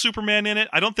that have a Superman in it?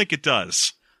 I don't think it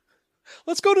does.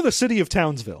 Let's go to the city of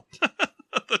Townsville.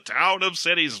 The town of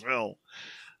Citiesville.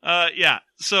 Yeah.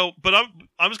 So, but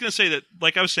I was going to say that,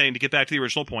 like I was saying, to get back to the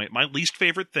original point, my least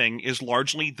favorite thing is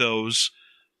largely those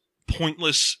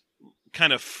pointless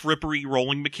kind of frippery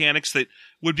rolling mechanics that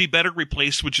would be better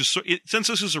replaced with just, since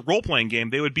this is a role-playing game,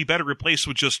 they would be better replaced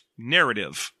with just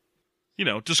narrative.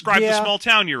 Describe the small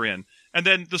town you're in. And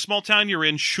then the small town you're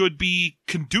in should be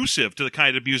conducive to the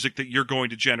kind of music that you're going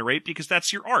to generate, because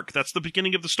that's your arc. That's the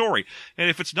beginning of the story. And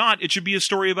if it's not, it should be a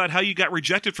story about how you got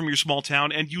rejected from your small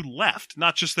town and you left.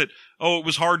 Not just that, oh, it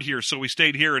was hard here, so we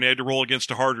stayed here and had to roll against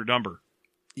a harder number.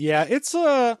 Yeah, it's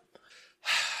a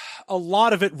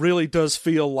lot of it really does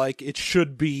feel like it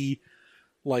should be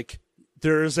like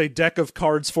there is a deck of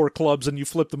cards for clubs and you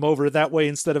flip them over. That way,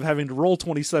 instead of having to roll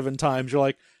 27 times, you're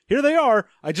like, here they are.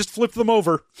 I just flipped them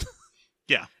over.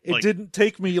 Yeah. It didn't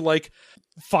take me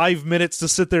 5 minutes to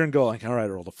sit there and go all right, I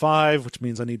rolled a 5, which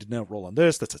means I need to now roll on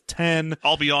this. That's a 10.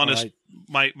 I'll be honest.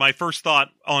 My first thought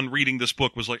on reading this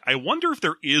book was I wonder if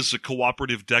there is a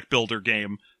cooperative deck builder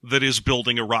game that is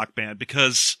building a rock band,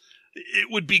 because it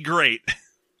would be great.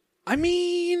 I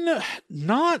mean,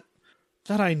 not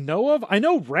that I know of. I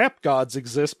know Rap Gods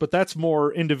exist, but that's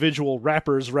more individual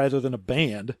rappers rather than a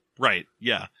band. Right,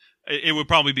 yeah. It would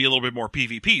probably be a little bit more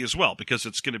PvP as well, because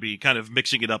it's going to be kind of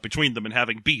mixing it up between them and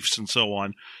having beefs and so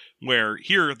on, where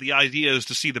here the idea is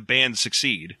to see the band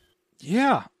succeed.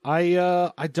 Yeah,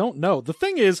 I don't know. The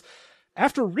thing is,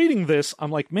 after reading this,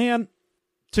 I'm like, man,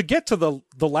 to get to the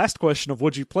last question of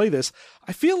would you play this,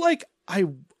 I feel like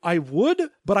I would,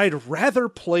 but I'd rather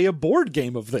play a board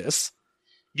game of this.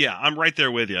 Yeah, I'm right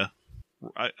there with you.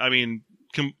 I mean,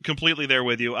 completely there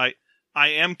with you. I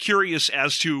am curious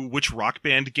as to which Rock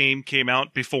Band game came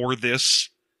out before this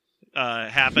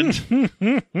happened.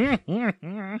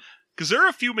 Because there are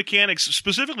a few mechanics,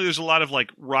 specifically there's a lot of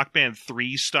Rock Band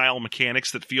 3 style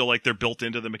mechanics that feel like they're built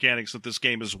into the mechanics of this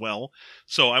game as well.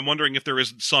 So I'm wondering if there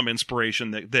is some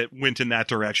inspiration that went in that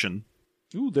direction.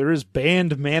 Ooh, there is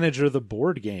Band Manager, the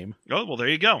board game. Oh, well, there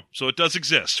you go. So it does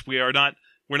exist. We're not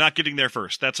getting there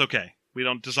first. That's okay. We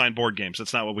don't design board games.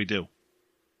 That's not what we do.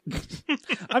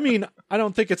 I mean, I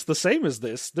don't think it's the same as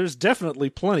this. There's definitely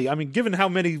plenty. I mean, given how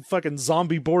many fucking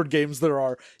zombie board games there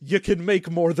are, you can make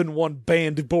more than one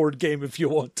band board game if you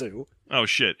want to. Oh,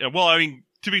 shit. Well, I mean,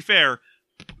 to be fair,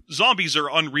 zombies are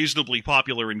unreasonably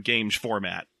popular in games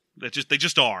format. They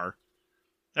just are.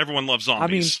 Everyone loves zombies.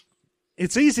 I mean,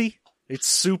 it's easy. It's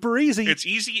super easy. It's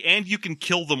easy, and you can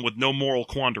kill them with no moral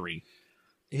quandary.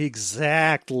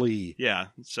 Exactly. Yeah,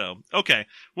 so, okay.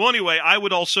 Well, anyway, I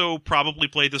would also probably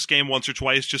play this game once or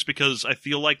twice just because I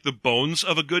feel like the bones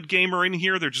of a good game are in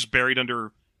here. They're just buried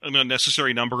under an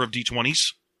unnecessary number of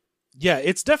D20s. Yeah,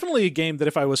 it's definitely a game that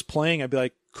if I was playing, I'd be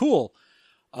like, cool.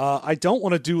 I don't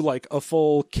want to do a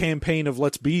full campaign of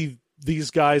let's be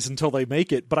these guys until they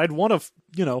make it, but I'd want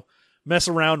to, mess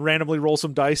around, randomly roll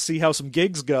some dice, see how some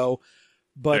gigs go.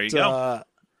 But, there you go.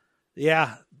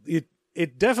 Yeah,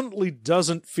 it definitely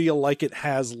doesn't feel like it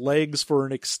has legs for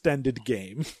an extended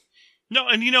game. No,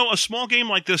 and a small game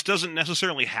like this doesn't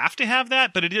necessarily have to have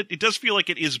that, but it does feel like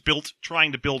it is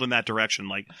trying to build in that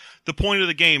direction. The point of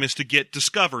the game is to get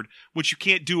discovered, which you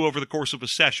can't do over the course of a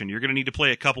session. You're going to need to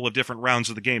play a couple of different rounds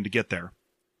of the game to get there.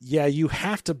 Yeah, you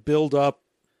have to build up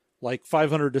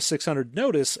 500 to 600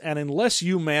 notice, and unless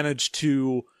you manage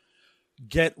to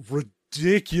get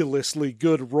ridiculously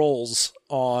good rolls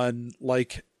on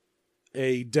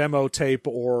a demo tape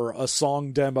or a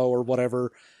song demo or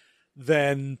whatever,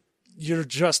 then you're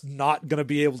just not going to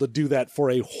be able to do that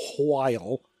for a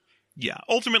while. Yeah,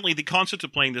 ultimately the concept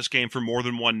of playing this game for more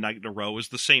than one night in a row is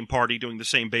the same party doing the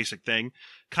same basic thing.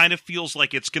 Kind of feels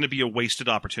like it's going to be a wasted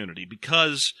opportunity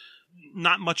because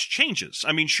not much changes.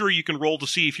 I mean, sure, you can roll to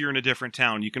see if you're in a different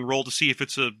town. You can roll to see if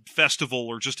it's a festival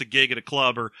or just a gig at a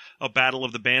club or a battle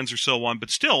of the bands or so on. But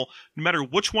still, no matter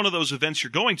which one of those events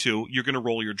you're going to, you're going to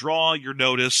roll your draw, your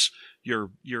notice,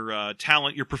 your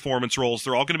talent, your performance rolls.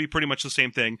 They're all going to be pretty much the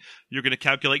same thing. You're going to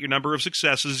calculate your number of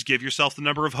successes, give yourself the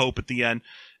number of hope at the end.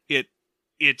 It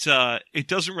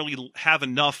doesn't really have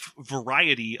enough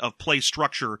variety of play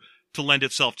structure to lend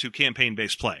itself to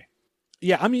campaign-based play.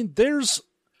 Yeah, I mean,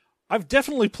 I've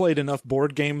definitely played enough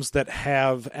board games that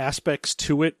have aspects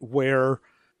to it where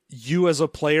you as a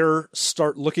player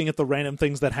start looking at the random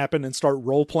things that happen and start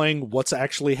role-playing what's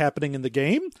actually happening in the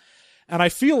game. And I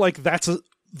feel like that's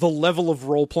the level of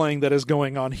role-playing that is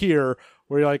going on here,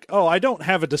 where you're like, oh, I don't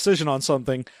have a decision on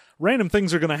something. Random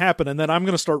things are going to happen, and then I'm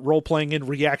going to start role-playing in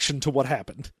reaction to what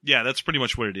happened. Yeah, that's pretty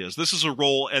much what it is. This is a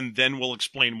roll, and then we'll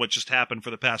explain what just happened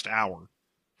for the past hour.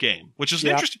 Game, which is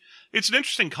it's an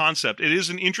interesting concept. It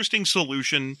is an interesting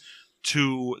solution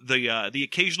to the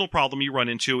occasional problem you run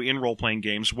into in role-playing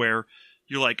games where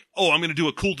You're like, oh, I'm going to do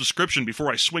a cool description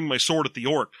before I swing my sword at the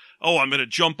orc. Oh, I'm going to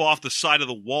jump off the side of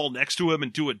the wall next to him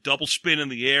and do a double spin in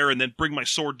the air and then bring my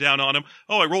sword down on him.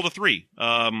 Oh, I rolled a 3.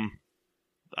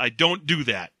 I don't do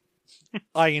that.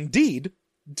 I indeed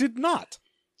did not.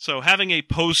 So having a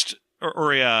post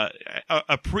or a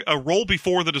roll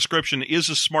before the description is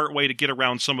a smart way to get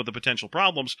around some of the potential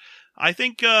problems. I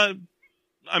think,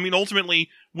 ultimately,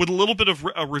 with a little bit of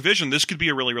a revision, this could be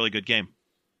a really, really good game.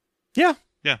 Yeah.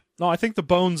 Yeah. No, I think the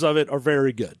bones of it are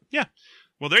very good. Yeah.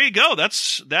 Well, there you go.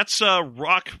 That's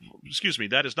rock. Excuse me.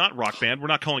 That is not Rock Band. We're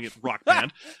not calling it Rock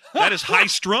Band. That is High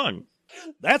Strung.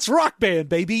 That's Rock Band,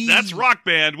 baby. That's Rock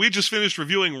Band. We just finished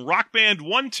reviewing Rock Band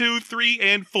 1, 2, 3,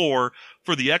 and 4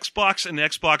 for the Xbox and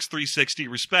Xbox 360,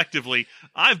 respectively.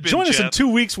 I've been Join Jeff. us in 2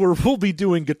 weeks where we'll be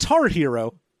doing Guitar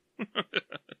Hero,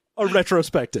 a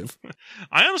retrospective.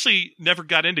 I honestly never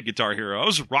got into Guitar Hero. I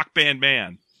was a Rock Band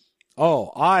man.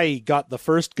 Oh, I got the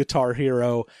first Guitar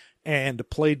Hero and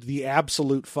played the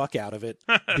absolute fuck out of it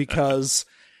because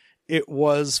it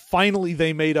was finally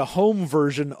they made a home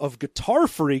version of Guitar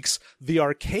Freaks, the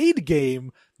arcade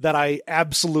game that I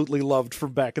absolutely loved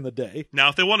from back in the day. Now,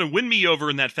 if they want to win me over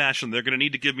in that fashion, they're going to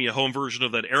need to give me a home version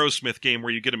of that Aerosmith game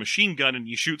where you get a machine gun and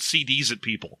you shoot CDs at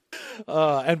people.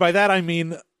 And by that I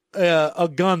mean a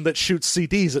gun that shoots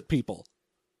CDs at people.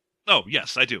 Oh,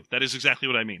 yes, I do. That is exactly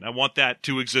what I mean. I want that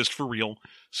to exist for real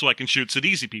so I can shoot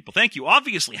CDs at people. Thank you.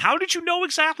 Obviously, how did you know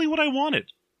exactly what I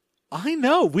wanted? I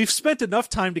know. We've spent enough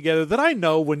time together that I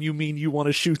know when you mean you want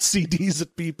to shoot CDs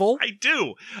at people. I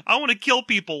do. I want to kill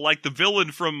people like the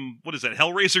villain from, what is that,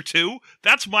 Hellraiser 2?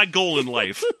 That's my goal in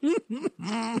life.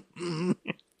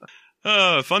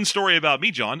 Fun story about me,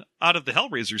 John. Out of the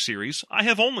Hellraiser series, I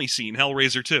have only seen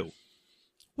Hellraiser 2.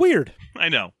 Weird. I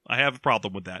know. I have a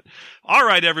problem with that. All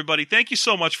right, everybody. Thank you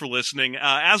so much for listening.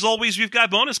 As always, we've got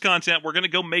bonus content. We're going to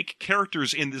go make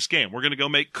characters in this game. We're going to go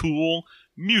make cool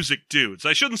music dudes.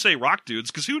 I shouldn't say rock dudes,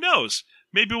 because who knows?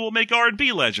 Maybe we'll make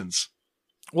R&B legends.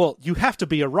 Well, you have to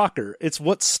be a rocker. It's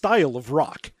what style of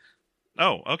rock?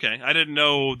 Oh, okay. I didn't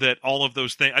know that all of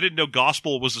those things... I didn't know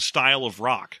gospel was a style of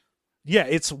rock. Yeah,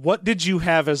 it's what did you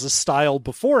have as a style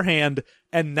beforehand,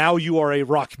 and now you are a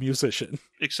rock musician.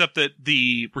 Except that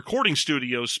the recording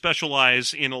studios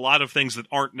specialize in a lot of things that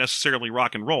aren't necessarily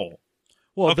rock and roll.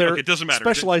 Well, okay, they're it doesn't matter.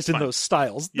 specialized in Fine. those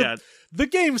styles. Yeah. The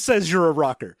game says you're a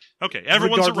rocker. Okay,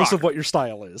 everyone's a rocker. Regardless of what your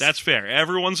style is. That's fair.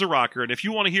 Everyone's a rocker. And if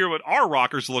you want to hear what our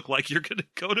rockers look like, you're going to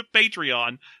go to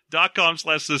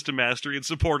patreon.com/System Mastery and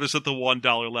support us at the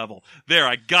 $1 level. There,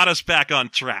 I got us back on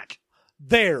track.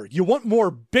 There, you want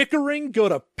more bickering? Go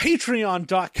to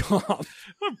patreon.com.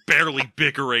 We're barely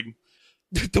bickering.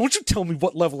 Don't you tell me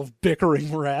what level of bickering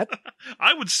we're at.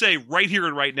 I would say right here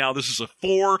and right now, this is a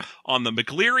 4 on the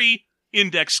McLeary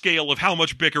index scale of how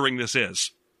much bickering this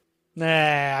is.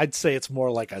 Nah, I'd say it's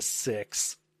more like a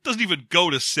 6. Doesn't even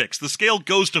go to 6. The scale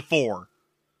goes to 4.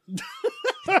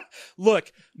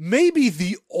 Look, maybe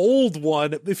the old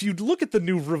one, if you look at the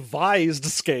new revised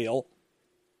scale.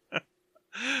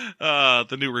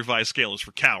 The new revised scale is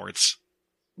for cowards.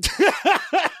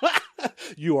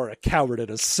 You are a coward and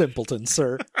a simpleton,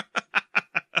 sir.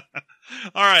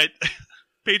 All right.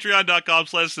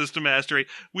 Patreon.com/System Mastery.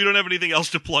 We don't have anything else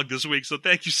to plug this week, so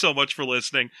thank you so much for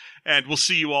listening, and we'll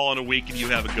see you all in a week, and you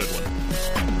have a good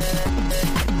one.